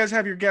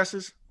your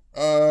guesses?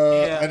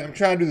 Yeah. I'm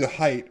trying to do the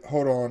height.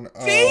 Hold on.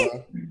 See?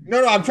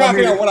 No, I'm trying to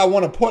figure out what I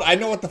want to put. I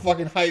know what the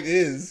fucking height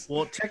is.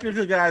 Well,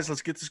 technically, guys,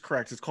 let's get this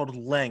correct. It's called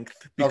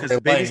length because Okay,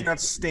 the baby's length. not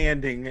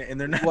standing and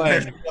they're not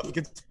Length. measuring up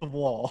against the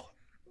wall.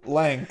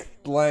 Length.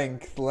 Hold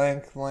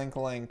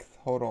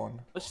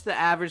on. What's the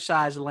average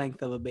size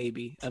length of a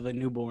baby, of a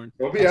newborn?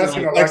 Don't be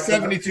asking Like Alexa.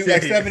 72,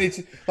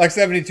 like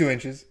 72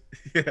 inches.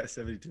 Yeah,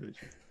 72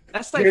 inches.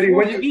 That's like Katie, 4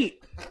 when you-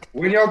 feet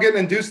When y'all getting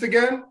induced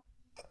again?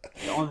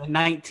 on the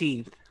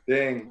 19th.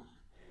 Dang.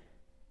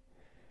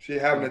 She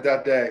having it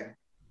that day.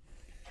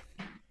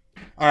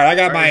 All right, I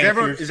got All my right,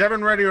 answers. is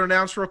everyone ready to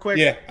announce real quick?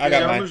 Yeah, I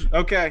got mine.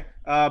 Okay.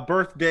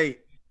 Birth date.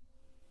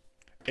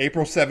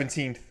 April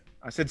 17th.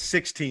 I said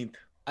 16th.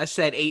 I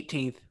said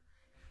 18th.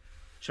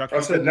 Chuck, I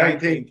you said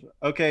 19th.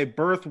 Okay.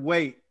 Birth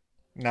weight.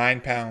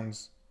 9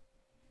 pounds.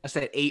 I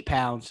said 8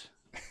 pounds.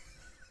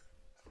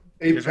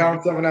 8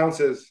 pounds, 7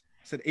 ounces.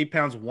 I said 8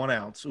 pounds 1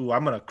 ounce. Ooh,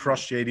 I'm gonna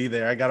crush JD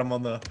there. I got him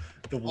on the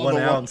On 1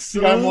 the ounce.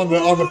 You got him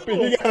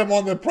you got him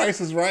on the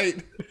prices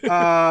right. All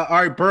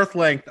right. Birth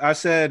length. I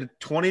said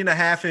 20 and a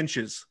half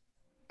inches.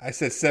 I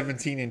said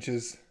 17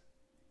 inches.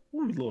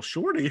 Ooh, a little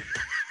shorty.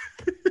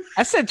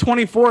 I said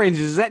 24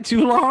 inches. Is that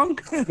too long?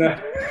 You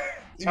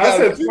I got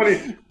said it.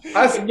 20.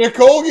 I said,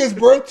 Nicole gives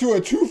birth to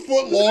a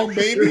 2-foot-long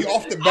baby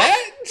off the bat.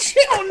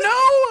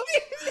 Oh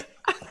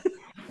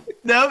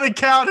No, it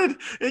counted.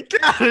 It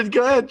counted.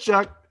 Go ahead,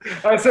 Chuck.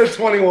 I said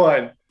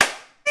 21.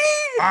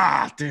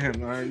 Ah,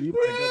 damn. All right, you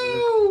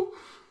might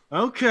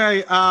go.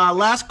 Okay.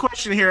 Last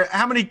question here.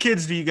 How many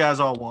kids do you guys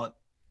all want?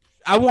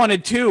 I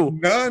wanted 2.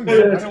 None. Yeah, I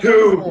don't want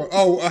 2. more.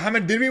 Oh, how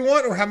many did we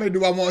want, or how many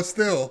do I want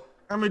still?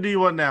 How many do you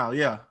want now?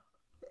 Yeah.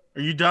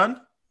 Are you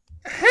done?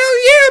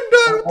 Hell yeah, I'm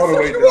done. All the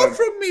What way the fuck you want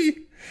done. from me?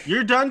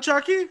 You're done,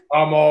 Chucky?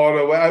 I'm all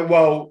the way.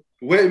 Well,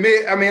 with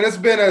me, I mean, it's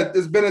been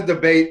a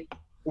debate.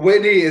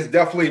 Whitney is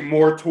definitely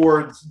more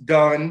towards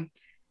done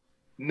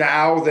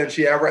now than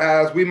she ever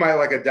has. We might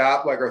like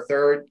adopt like our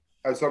third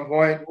at some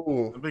point,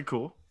 Ooh, That'd be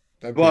cool.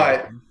 that'd be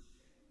but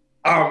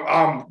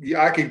awesome.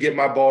 I could get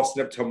my ball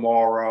snipped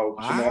tomorrow.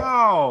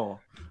 Wow.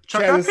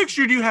 Chuck, Chad, I this-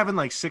 pictured you having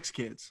like 6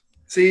 kids.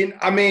 See,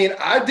 I mean,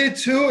 I did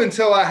 2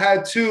 until I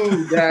had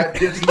 2 that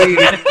just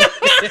needed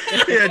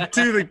Yeah,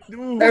 dude.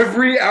 Ooh.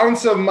 every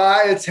ounce of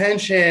my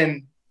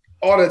attention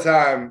all the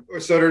time,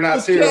 so they're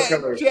not serial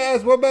killers.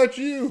 Jazz, what about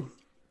you?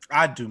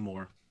 I'd do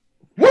more.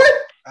 What?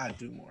 I'd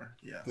do more.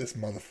 Yeah. This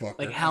motherfucker.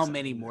 Like how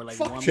many more? Like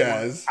Fuck one more?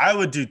 Jazz. I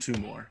would do 2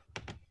 more.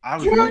 I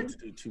would What? like to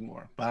do 2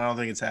 more, but I don't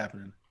think it's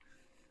happening.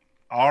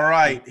 All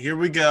right, here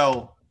we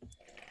go.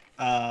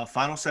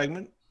 Final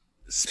segment.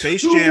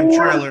 Space 2 Jam more?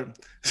 trailer.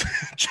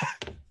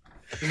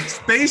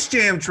 Space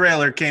Jam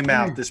trailer came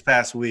out this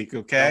past week.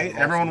 Okay,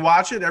 Awesome. everyone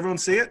watch it. Everyone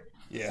see it.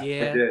 Yeah. I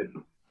Yeah. did.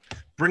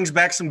 Brings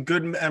back some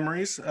good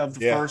memories of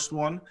the Yeah. first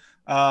one.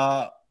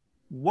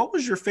 What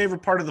was your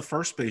favorite part of the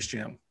first Space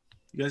Jam?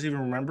 You guys even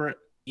remember it?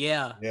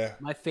 Yeah. Yeah.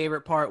 My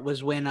favorite part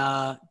was when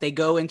they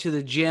go into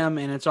the gym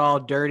and it's all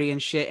dirty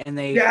and shit, and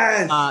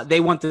Yes.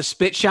 they want the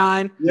spit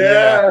shine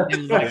Yeah.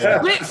 and like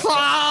Yeah. spit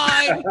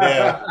slide,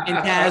 Yeah. and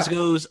Taz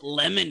goes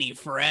lemony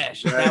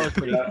fresh. That was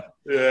pretty.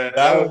 Yeah.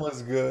 That one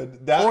was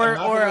good. That Or and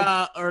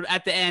my or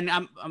at the end, I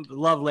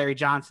love Larry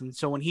Johnson.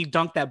 So when he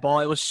dunked that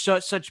ball, it was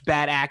such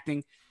bad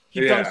acting.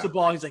 He Yeah. dunks the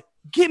ball. He's like,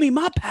 "Give me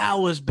my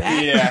powers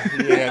back." yeah,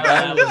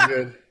 that was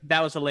good.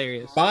 That was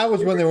hilarious. Mine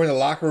was when they were in the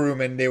locker room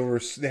and they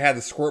had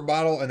the squirt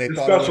bottle and they The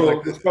thought it was special,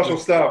 like the special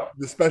stuff.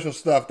 the special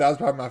stuff. That was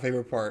probably my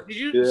favorite part. Did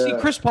you see Yeah.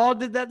 Chris Paul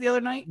did that the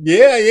other night? Yeah.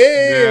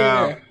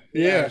 That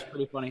Yeah. was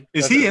pretty funny.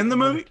 Is That's he a- in the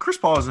movie? Chris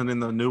Paul isn't in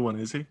the new one,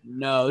 is he?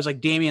 No, it was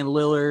like Damian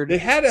Lillard. They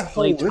had a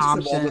whole Klay list of all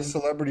the Thompson.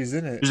 celebrities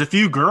in it. There's a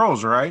few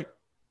girls, right?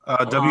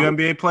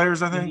 WNBA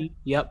players, I think.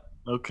 Yep.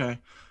 Okay.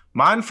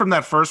 Mine from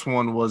that first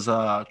one was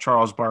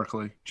Charles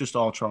Barkley. Just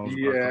all Charles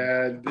Barkley.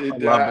 Yeah,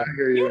 dude, love I it.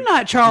 hear You're you.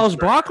 not Charles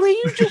Barkley.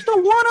 You just a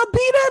wannabe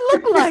that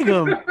look like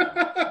him.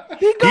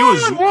 He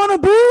was- gone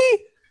wannabe.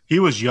 He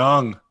was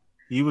young.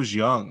 He was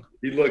young.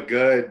 He looked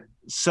good.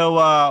 So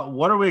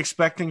what are we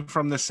expecting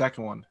from this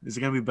second one? Is it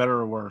going to be better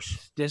or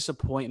worse?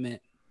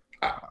 Disappointment.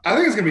 I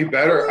think it's gonna be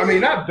better. I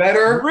mean, not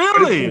better.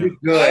 Really? But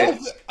it's gonna be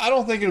good. I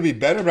don't think it'll be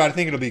better, but I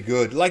think it'll be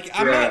good. Like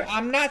Yeah.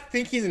 I'm not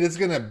thinking that it's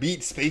gonna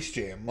beat Space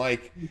Jam.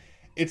 Like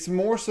it's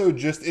more so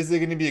just is it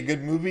gonna be a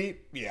good movie?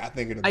 Yeah, I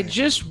think it'll. Be I a good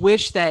just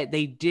wish that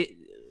they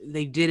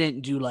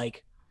didn't do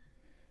like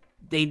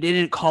they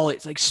didn't call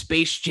it like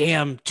Space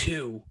Jam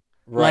 2.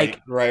 right,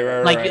 like-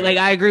 right. Like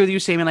I agree with you,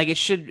 Sam. Like it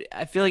should.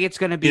 I feel like it's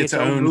gonna be its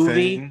own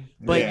movie, thing.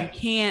 but Yeah.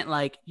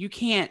 you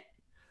can't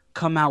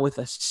come out with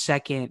a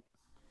second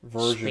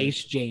version.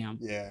 Space Jam.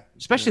 Yeah,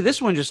 Especially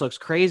this one just looks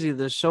crazy.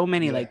 There's so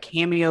many Yeah. like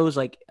cameos.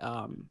 Like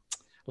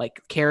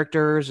like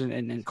characters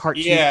and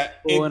cartoons Yeah,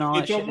 and all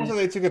that it's shit. almost like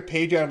they took a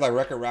page out of like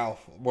Wreck-It Ralph,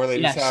 where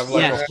they just Yes, have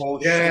like yes. a whole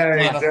Yeah,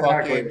 shit ton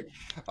exactly.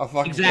 of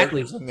fucking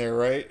Exactly. characters in there,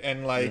 right?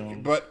 And like, Yeah.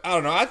 but I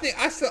don't know. I think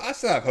I still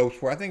have hopes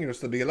for it. I think it'll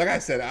still be good. Like I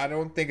said, I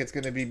don't think it's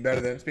gonna be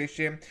better than Space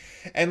Jam.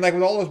 And like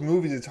with all those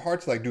movies, it's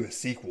hard to like do a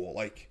sequel,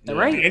 like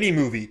Right. any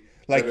movie.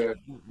 Like, It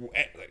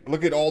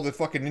look at all the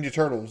fucking Ninja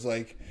Turtles,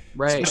 like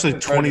Right. Especially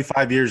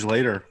 25 years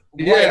later.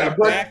 Yeah, right,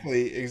 but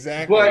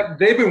exactly. but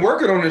they've been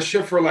working on this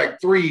shit for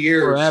like 3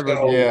 years. Forever.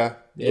 So, yeah.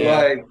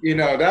 like, you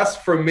know, that's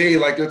for me.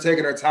 Like, they're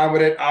taking their time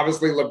with it.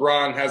 Obviously,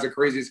 LeBron has a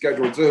crazy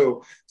schedule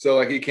too, so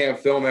like he can't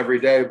film every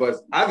day. But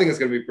I think it's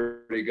gonna be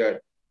pretty good.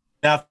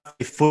 Now,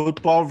 a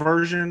football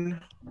version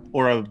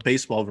or a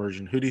baseball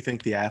version, who do you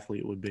think the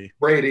athlete would be?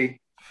 Brady.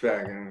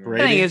 Fucking- I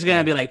Brady? think it's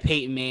gonna be like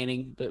Peyton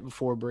Manning, but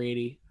before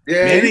Brady.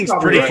 Yeah, Manning's he's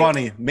probably pretty right.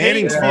 funny.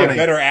 Manning's He'd be a funny.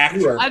 better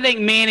actor. I think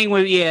Manning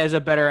is a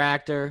better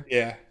actor.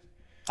 Yeah.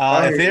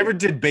 If they ever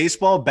did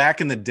baseball back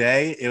in the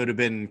day, it would have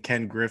been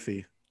Ken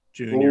Griffey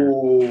Jr.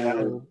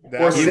 Ooh.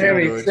 That Or would be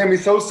Sammy good. Sammy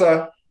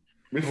Sosa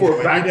before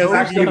But back he doesn't-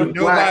 actually nobody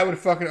black. would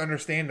fucking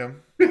understand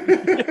him.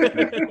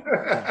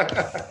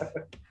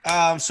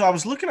 So I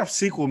was looking up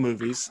sequel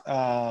movies.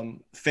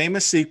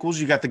 Famous sequels.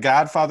 You got The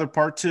Godfather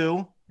Part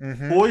 2,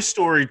 Mm-hmm. Toy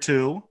Story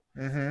 2,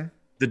 Mm-hmm.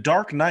 The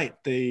Dark Knight.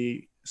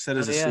 They said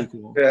as Oh, a yeah.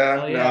 sequel. Yeah,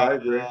 Oh, no, yeah. I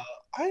agree.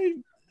 I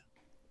don't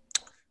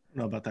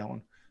know about that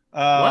one.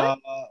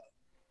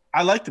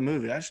 I like the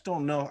movie. I just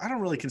don't know. I don't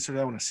really consider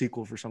that one a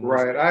sequel for some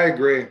reason. Right, I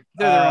agree.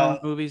 They're their own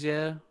movies,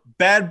 yeah.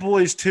 Bad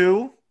Boys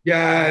 2.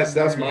 Yes,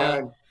 that's Yeah.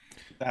 mine.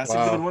 That's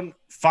Wow. a good one.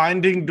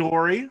 Finding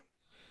Dory.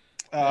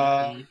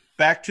 Mhm.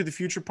 Back to the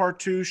Future Part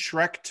 2.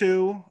 Shrek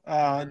 2.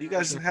 Do you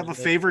guys have a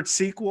favorite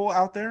sequel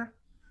out there?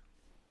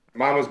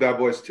 Mine was Bad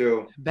Boys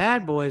too.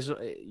 Bad Boys,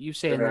 you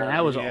saying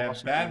that was Yeah,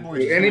 awesome. Bad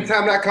Boys.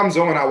 Anytime that comes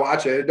on, I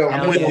watch it. It don't,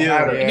 I'm it with don't you.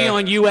 matter. Yeah. Me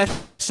on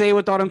USA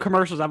with all them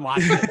commercials, I'm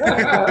watching.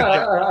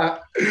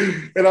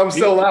 And I'm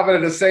still laughing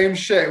at the same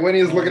shit.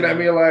 Winnie's looking at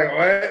me like,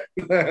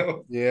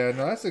 what? Yeah,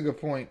 no, that's a good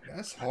point.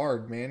 That's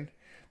hard, man.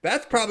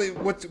 That's probably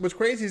what's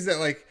crazy is that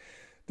like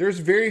there's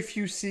very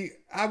few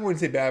I wouldn't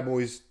say Bad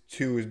Boys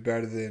 2 is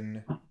better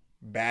than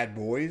Bad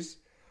Boys,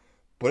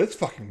 but it's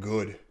fucking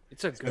good.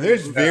 It's a good And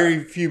there's movie.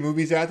 very few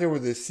movies out there where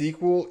the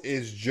sequel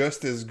is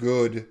just as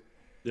good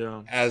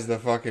Yeah. as the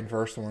fucking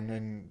first one.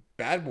 And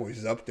Bad Boys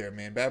is up there,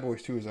 man. Bad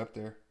Boys 2 is up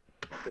there.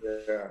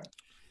 Yeah,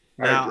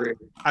 I Now, agree.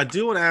 I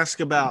do want to ask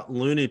about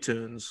Looney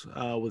Tunes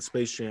with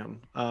Space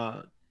Jam.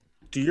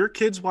 Do your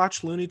kids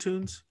watch Looney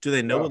Tunes? Do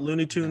they know what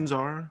Looney Tunes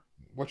are?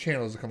 What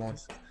channel does it come on?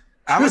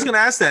 I was going to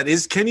ask that.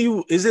 Is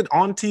it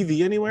on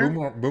TV anywhere? I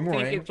think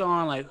Boomerang. it's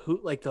on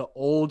like the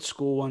old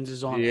school ones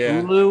is on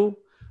Yeah. Hulu,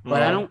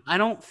 but Uh-huh. I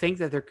don't think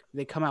that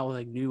they come out with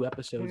like new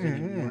episodes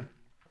anymore.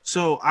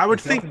 So I would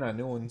think Definitely not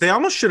new ones. they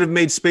almost should have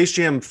made Space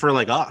Jam for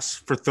like us,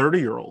 for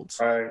 30-year-olds.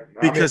 Right.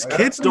 Because that's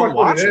kids pretty don't much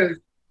what watch it. is.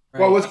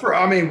 Well, it's for.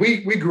 I mean, we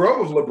grew up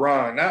with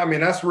LeBron. I mean,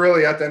 that's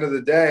really at the end of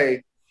the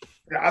day.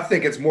 I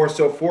think it's more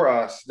so for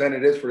us than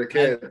it is for the I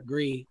kids.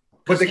 agree.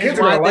 But the That's kids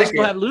are why gonna they like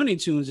still it. have Looney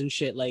Tunes and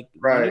shit. Like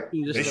Right.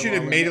 Looney Tunes is They still should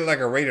have on made there. it like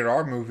a rated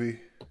R movie.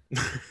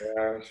 Yeah,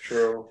 that's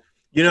true.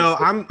 You know,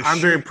 I'm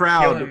very Killing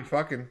proud.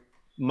 fucking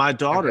My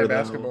daughter, play though,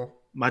 basketball.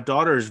 my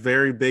daughter is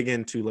very big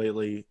into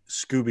lately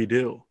Scooby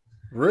Doo.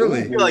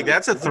 Really? I feel like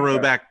that's a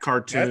throwback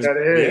cartoon. That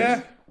is.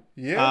 Yeah.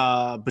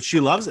 Yeah. But she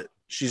loves it.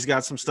 She's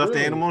got some stuffed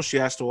Really? animals. She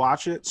has to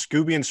watch it.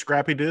 Scooby and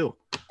Scrappy Doo.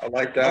 I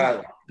like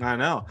that. I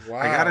know. Wow.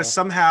 I gotta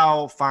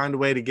somehow find a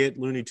way to get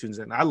Looney Tunes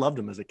in. I loved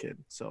them as a kid.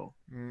 So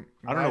I don't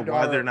My know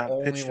why they're daughter not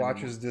only pitched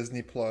watches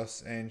Disney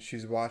Plus, and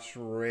she's watched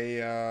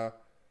Raya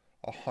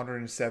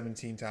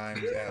 117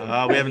 times.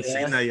 we haven't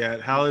seen that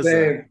yet. How is that?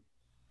 Same.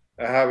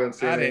 I haven't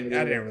seen I it.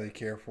 didn't really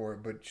care for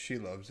it, but she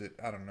loves it.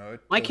 I don't know.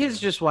 My kids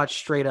just watch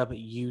straight up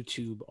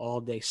YouTube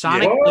all day.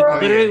 Sonic, Yeah. like, Oh,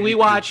 literally, yeah, we YouTube.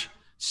 watch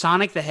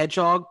Sonic the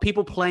Hedgehog.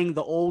 People playing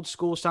the old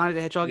school Sonic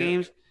the Hedgehog Yeah.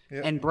 games,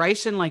 Yeah. and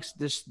Bryson likes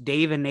this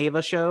Dave and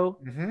Neva show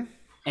Mm-hmm.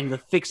 and the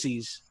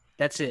Fixies.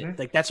 That's it. Mhm.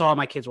 Like that's all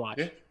my kids watch.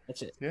 Yeah.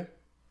 That's it. Yeah.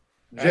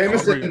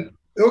 Jameson,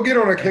 he'll get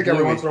on a kick every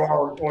Bluey. once in a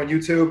while on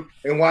YouTube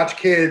and watch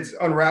kids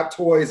unwrap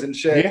toys and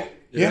shit. Yeah.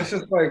 And Yeah. It's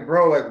just like,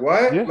 bro, like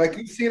what? Yeah. Like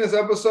you've seen this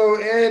episode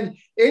and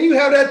you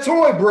have that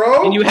toy,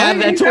 bro. And you have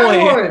Why that do you toy.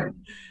 got one?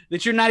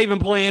 That you're not even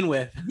playing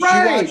with.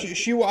 Right.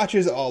 She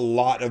watches a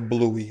lot of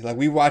Bluey. Like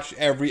we watch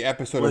every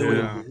episode of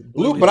Yeah.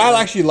 Bluey. Blue, but I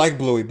actually like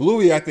Bluey.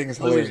 Bluey, I think is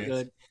Bluey's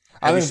hilarious. good.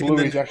 I Have you think seen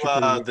Bluey's actually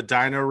pretty the, good. the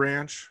Dino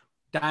Ranch?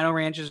 Dino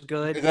Ranch is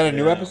good. Is that a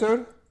new Yeah.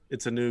 episode?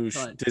 It's a new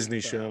Fun.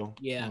 Disney Fun. show.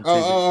 Yeah. on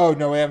TV. Oh,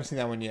 no, we haven't seen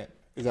that one yet.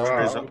 Is that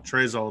Wow. what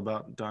Trey's all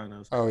about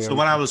dinos. Oh, yeah, So we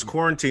when I can was see.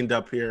 quarantined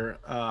up here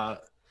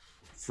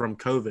from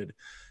COVID,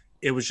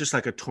 it was just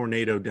like a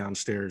tornado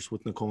downstairs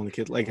with Nicole and the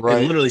kid. Like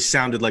Right. it literally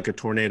sounded like a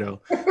tornado,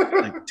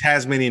 like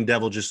Tasmanian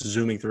devil just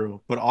zooming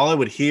through. But all I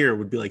would hear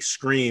would be like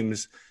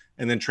screams,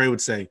 and then Trey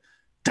would say,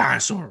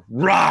 "Dinosaur,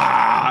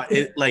 rah!"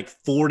 It like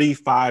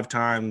 45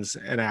 times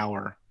an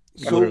hour,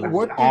 So literally,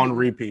 what did- on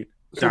repeat.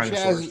 So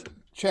Dinosaurs.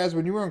 Chaz,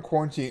 when you were in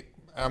quarantine,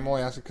 I'm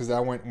only asking because I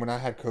went when I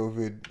had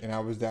COVID and I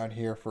was down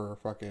here for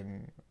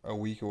fucking a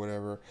week or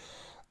whatever.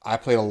 I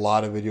played a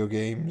lot of video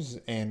games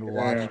and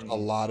watched a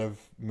lot of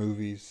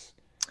movies.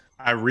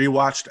 I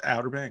rewatched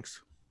Outer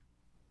Banks.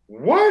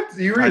 What?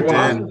 You I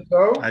rewatched did. the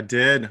show? I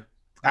did.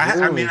 I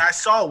Really? mean, I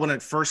saw it when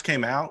it first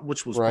came out,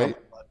 which was Right.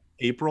 what,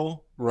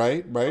 April.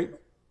 Right?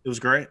 It was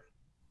great.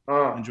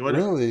 Enjoyed it.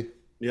 Really?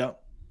 Yep.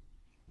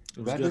 It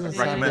was That good. doesn't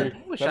Recommend.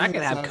 sound I wish That I could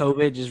doesn't have sound-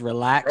 COVID, just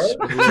relax. it.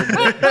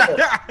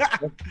 I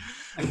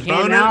can't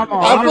Boner- now. I'm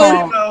I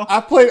all- played,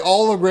 I played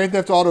all of Grand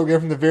Theft Auto again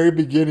from the very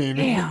beginning.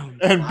 Damn.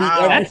 And beat Wow.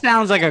 every- That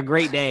sounds like a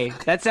great day.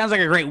 That sounds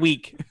like a great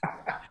week.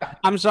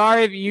 I'm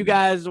sorry if you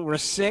guys were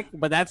sick,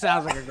 but that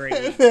sounds like a great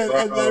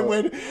and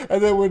week.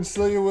 then when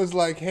Celia was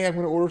like, "Hey, I'm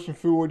gonna order some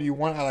food. What do you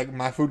want?"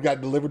 My food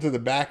got delivered to the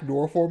back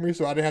door for me,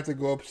 so I didn't have to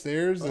go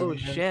upstairs. Oh and,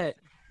 shit!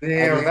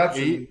 Damn, that's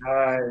ate.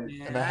 nice.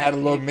 And I had a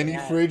little mini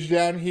fridge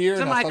down here.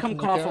 and I Somebody slept come in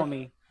the cough couch. on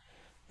me.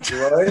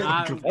 Right?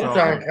 I'm I'm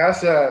trying to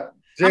catch that.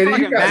 I'm JD,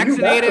 fucking you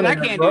vaccinated. I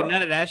bro. can't do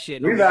none of that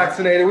shit. no We more.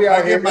 vaccinated. We I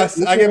out here. get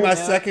my Yeah.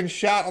 second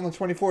shot on the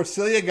 24th.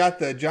 Celia got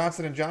the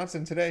Johnson &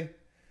 Johnson today.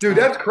 Dude,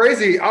 that's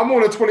crazy. I'm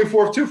on the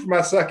 24th too for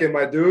my second,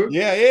 my dude.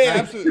 Yeah,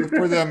 absolutely.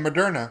 For the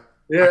Moderna.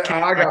 Yeah,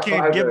 I got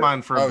can't five get days.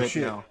 mine for a Oh, bit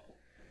shit. now.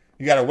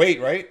 You gotta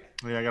wait, right?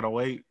 Yeah, I gotta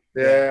wait.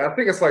 Yeah, I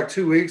think it's like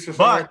 2 weeks or something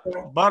But like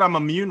that. but I'm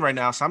immune right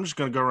now, so I'm just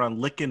gonna go around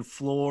licking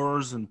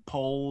floors and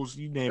poles,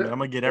 you name it. I'm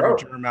gonna get every Bro.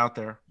 germ out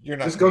there. You're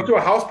not Just go to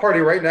a house party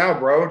right now,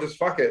 bro. Just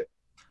fuck it.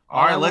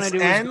 All right, I let's wanna do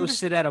is go end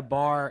sit at a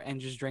bar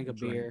and just drink a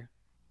beer.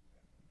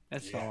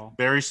 That's Yeah. all.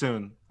 very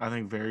soon. I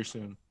think very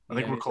soon. I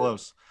think Yeah. we're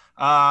close.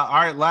 All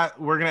right,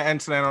 we're gonna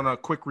end tonight on a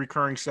quick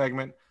recurring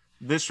segment.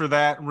 This or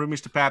that,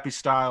 Roomies to Pappy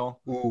style.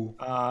 Ooh,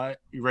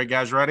 You ready,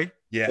 guys? Ready?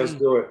 yeah. Let's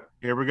do it.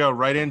 Here we go.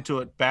 Right into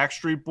it.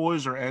 Backstreet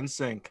Boys or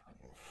NSYNC?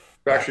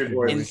 Backstreet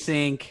Boys. In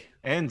sync.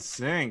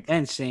 NSYNC.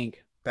 In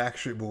sync.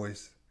 Backstreet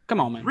Boys. Come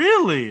on, man.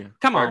 Really?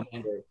 Come on,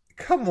 man.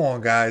 Come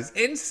on, guys.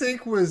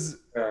 NSYNC was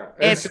Yeah.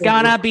 It's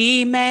gonna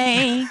be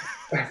May.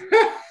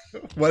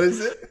 what is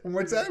it? One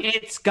more time.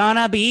 It's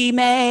gonna be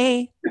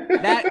May.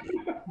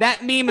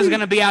 That meme is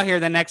gonna be out here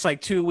the next like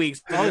 2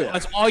 weeks.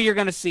 That's all you're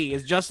gonna see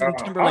is Justin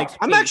Timberlake's.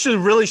 I'm face. actually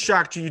really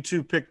shocked you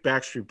two picked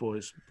Backstreet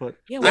Boys, but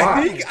Yeah,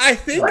 Why? I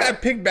think I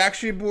picked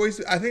Backstreet Boys.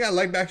 I think I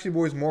liked Backstreet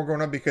Boys more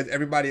growing up because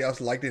everybody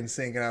else liked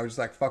NSYNC, and I was just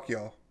like, "Fuck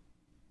y'all."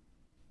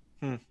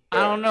 I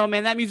don't know,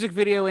 man. That music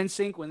video in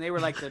sync when they were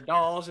like the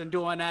dolls and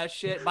doing that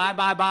shit,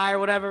 bye or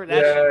whatever.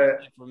 That shit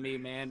was it for me,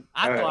 man.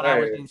 I thought I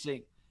was in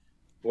sync.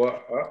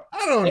 What?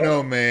 I don't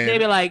know, man. They'd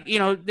be like,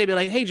 they'd be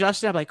like, "Hey,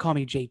 Justin," I'd be like, "Call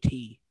me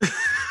JT."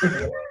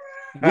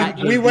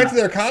 we went to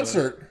their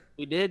concert.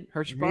 We did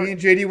Hershey Park. Me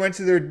and JD went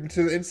to the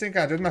NSYNC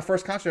concert. It was my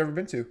first concert I've ever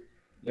been to.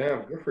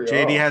 Damn, good for you.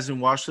 JD hasn't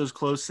washed those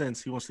clothes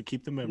since. He wants to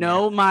keep them in.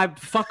 No, my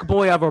fuck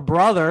boy of a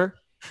brother.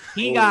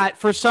 He Oh. got,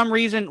 for some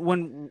reason,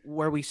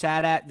 where we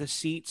sat at, the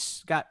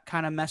seats got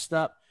kind of messed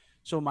up.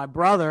 So my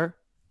brother,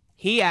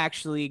 he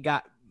actually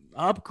got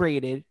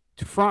upgraded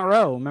to front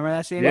row. Remember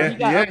that scene? Yeah, He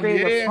got yeah,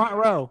 upgraded to yeah. front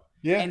row.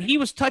 Yeah. And he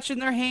was touching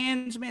their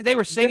hands, man. They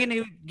were singing, he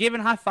was giving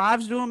high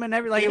fives to him and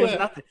everything. Like it was Yeah.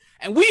 nothing.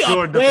 And we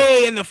Sure, up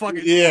way in the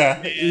fucking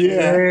yeah.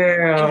 Yeah.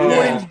 Damn.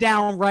 Jordan's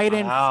down right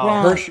in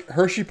Wow. front.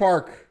 Hershey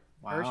Park.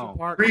 Hershey Wow.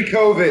 Park.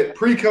 Pre-COVID.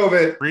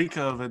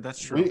 Pre-COVID,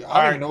 that's true. I All don't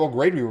right, even know what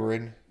grade we were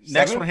in.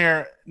 next Seven? one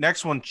here.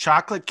 Next one,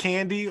 chocolate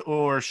candy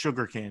or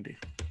sugar candy?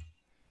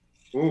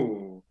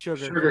 Ooh. Sugar.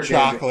 Sugar candy.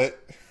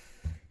 Chocolate.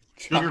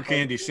 Sugar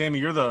candy. Sammy,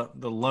 you're the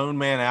lone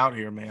man out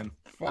here, man.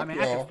 I mean,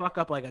 I could fuck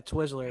up like a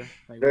Twizzler.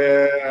 Like,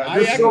 Yeah. I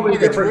There's can so many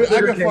fuck a different I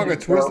sugar can fuck a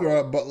candies, bro. Twizzler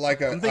up, but like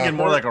a. I'm thinking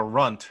more like a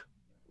runt.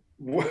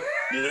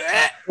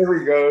 There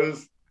he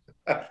goes.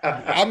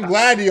 I'm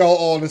glad y'all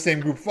all in the same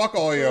group. Fuck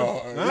all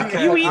y'all.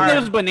 Okay. you eating All right.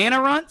 those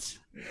banana runts?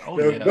 Oh,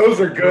 Those, yeah. those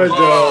are good,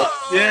 though.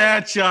 Yeah,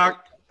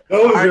 Chuck.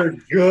 Those right. are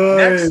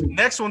good.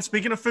 Next one.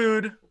 Speaking of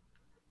food,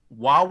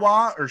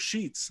 Wawa or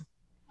Sheets?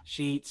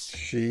 Sheets.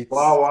 Sheets.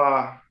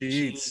 Wawa. Sheets.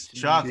 Sheets.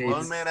 Chuck, Sheets.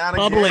 lone man out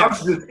Publix. again. I'm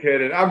just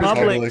kidding. I'm just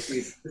Publix.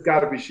 kidding. It's got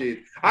to be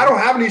sheets. I don't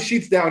have any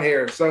sheets down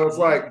here, so it's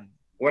like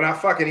when I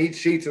fucking eat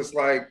sheets, it's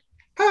like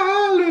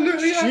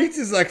hallelujah. Sheets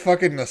is like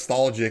fucking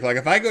nostalgic. Like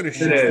if I go to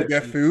Sheets is. to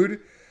get food,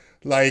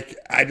 like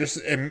I just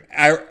am.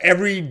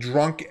 Every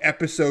drunk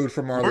episode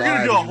from our We're lives.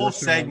 gonna do a whole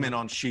works in segment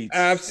on Sheets.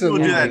 Absolutely.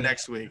 We'll do that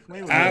next week.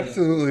 Maybe we'll do that.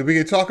 Absolutely. We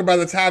can talk about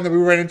the time that we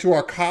ran into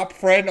our cop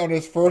friend on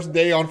his first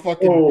day on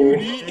fucking Oh.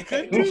 duty.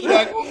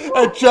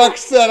 And Chuck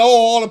said, "Oh,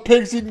 all the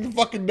pigs eating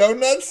fucking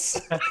donuts."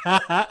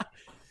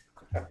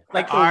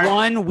 Like the All right.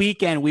 one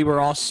weekend we were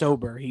all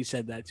sober. He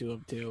said that to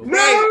him too.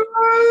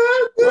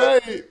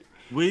 Right.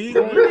 We're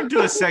gonna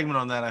do a segment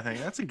on that. I think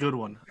that's a good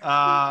one.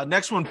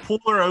 Next one, pool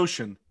or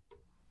ocean?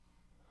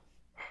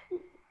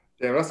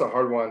 Damn, that's a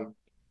hard one.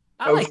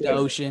 I like the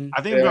Ocean. ocean.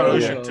 I think about Yeah,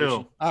 ocean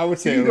too. I would You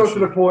say can go to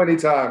the ocean. pool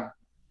anytime.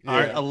 All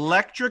right, Yeah.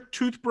 electric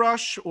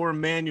toothbrush or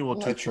manual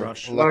Electric.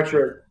 toothbrush?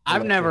 Electric.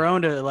 I've never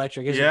owned an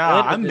electric. Is it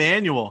Yeah, good? I'm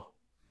manual.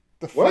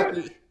 The What?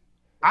 fuck-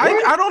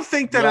 I don't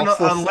think that You an all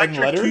for sending electric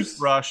letters?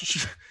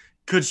 toothbrush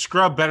could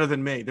scrub better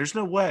than me. There's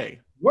no way.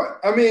 What?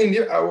 I mean,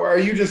 are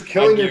you just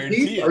killing your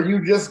guarantee teeth? it. Are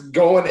you just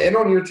going in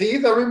on your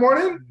teeth every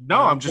morning?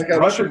 No, I'm just Like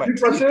brushing my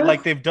electric teeth toothbrushes?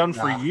 like they've done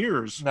for Nah.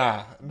 years.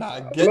 Nah. Get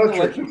the Electric.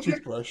 electric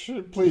toothbrush,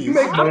 please. You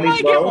make I money,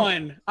 might bro. get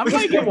one. I Just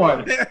might get get one.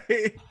 one.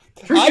 Hey,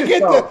 Treat I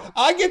yourself.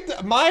 get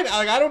the mine.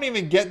 Like, I don't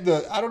even get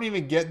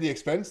the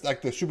expense,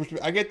 like the super.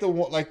 I get the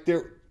one, like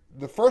the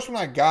first one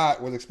I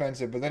got was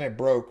expensive, but then it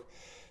broke.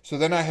 So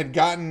then I had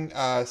gotten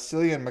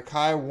Celia and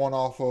Mackay one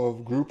off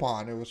of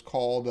Groupon. It was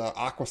called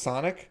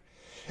Aquasonic,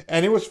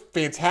 and it was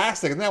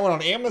fantastic. And then I went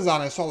on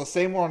Amazon and saw the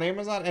same one on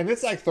Amazon, and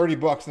it's like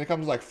 $30, and it comes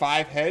with like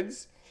 5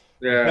 heads.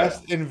 Yeah.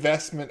 Best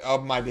investment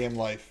of my damn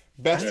life.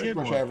 Best That's a good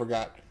toothbrush one. I ever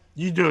got.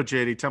 you do it,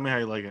 JD. Tell me how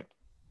you like it.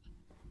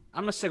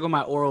 I'm gonna stick with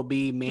my Oral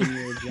B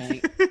manual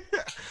jank.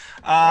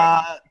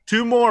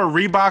 2 more,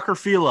 Reebok or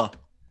Fila.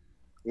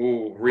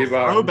 Ooh,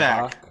 Reebok.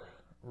 Throwback.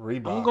 I'm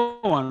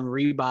Reebok. going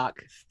Reebok.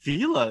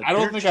 Fila. I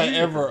don't they're think I cheap.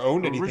 ever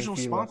owned anything Original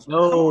Fila. sponsor. Come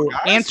on, No, guys.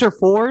 answer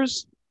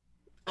 4s.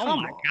 Oh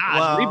Come my on. gosh,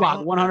 Well,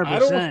 Reebok 100%. I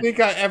don't think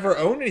I ever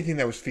owned anything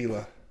that was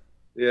Fila.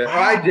 Yeah,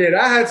 I did.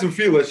 I had some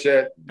Fila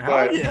shit, Hell but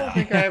I don't yeah.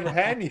 think I ever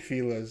had any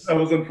Filas. that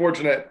was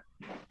unfortunate.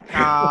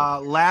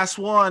 Last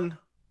one,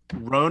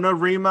 Rona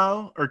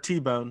Remo or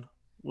T-Bone.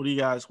 What do you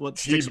guys? What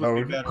sticks with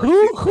you T-Bone. better?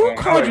 Who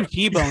called you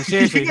T-Bone?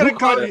 Seriously, You gotta who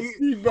called call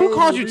you? Who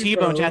called you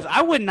T-Bone, Chaz?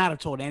 I would not have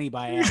told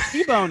anybody.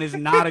 T-Bone is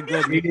not a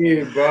good name.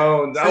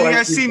 T-Bones. So you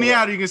guys see me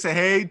out, you can say,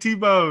 "Hey,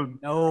 T-Bone."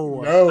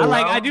 No, No.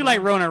 I do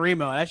like Rona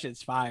Remo. That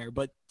shit's fire.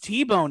 But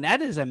T-Bone,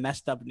 that is a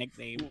messed up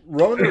nickname.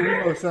 Rona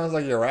Remo sounds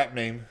like your rap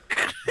name.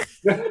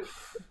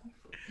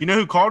 You know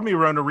who called me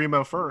Rona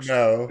Remo first?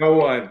 No. No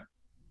one.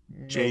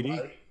 JD.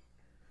 Nobody.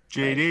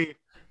 JD.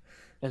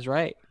 That's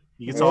right.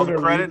 He gets all the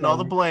Rona credit and all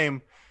the Remo.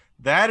 blame.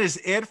 That is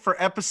it for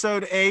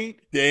episode 8.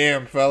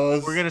 Damn,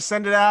 fellas. We're gonna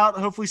send it out.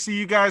 Hopefully, see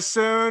you guys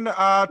soon.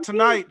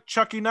 Tonight,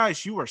 Chucky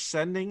Nice, you are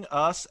sending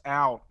us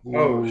out.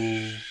 Oh,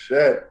 Ooh.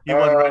 shit. He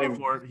wasn't ready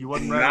for it. He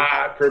wasn't ready.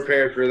 Not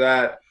prepared for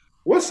that.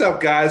 What's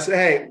up, guys?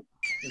 Hey,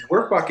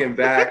 we're fucking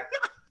back.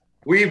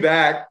 We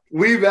back.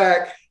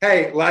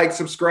 Hey, like,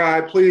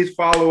 subscribe. Please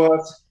follow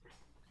us.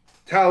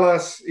 Tell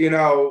us,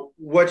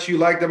 what you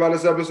liked about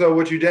this episode,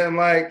 what you didn't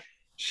like.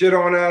 Shit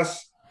on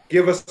us.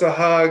 Give us a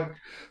hug.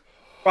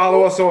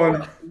 Follow us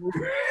on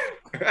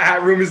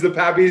at Roomies the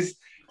Pappies.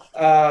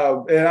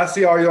 And I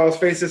see all y'all's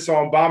faces, so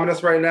I'm bombing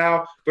us right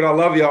now. But I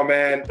love y'all,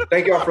 man.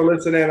 Thank y'all for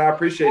listening. I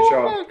appreciate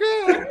y'all. Oh,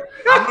 my God.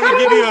 I'm gonna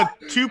give you a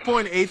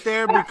 2.8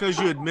 there because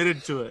you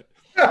admitted to it.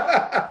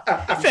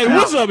 I said,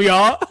 "What's up,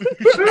 y'all?"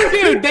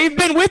 Dude, they've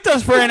been with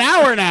us for an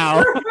hour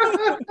now.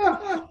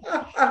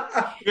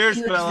 Cheers,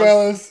 Cheers, fellas.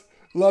 fellas.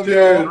 Love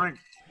Cheers. y'all. Drink.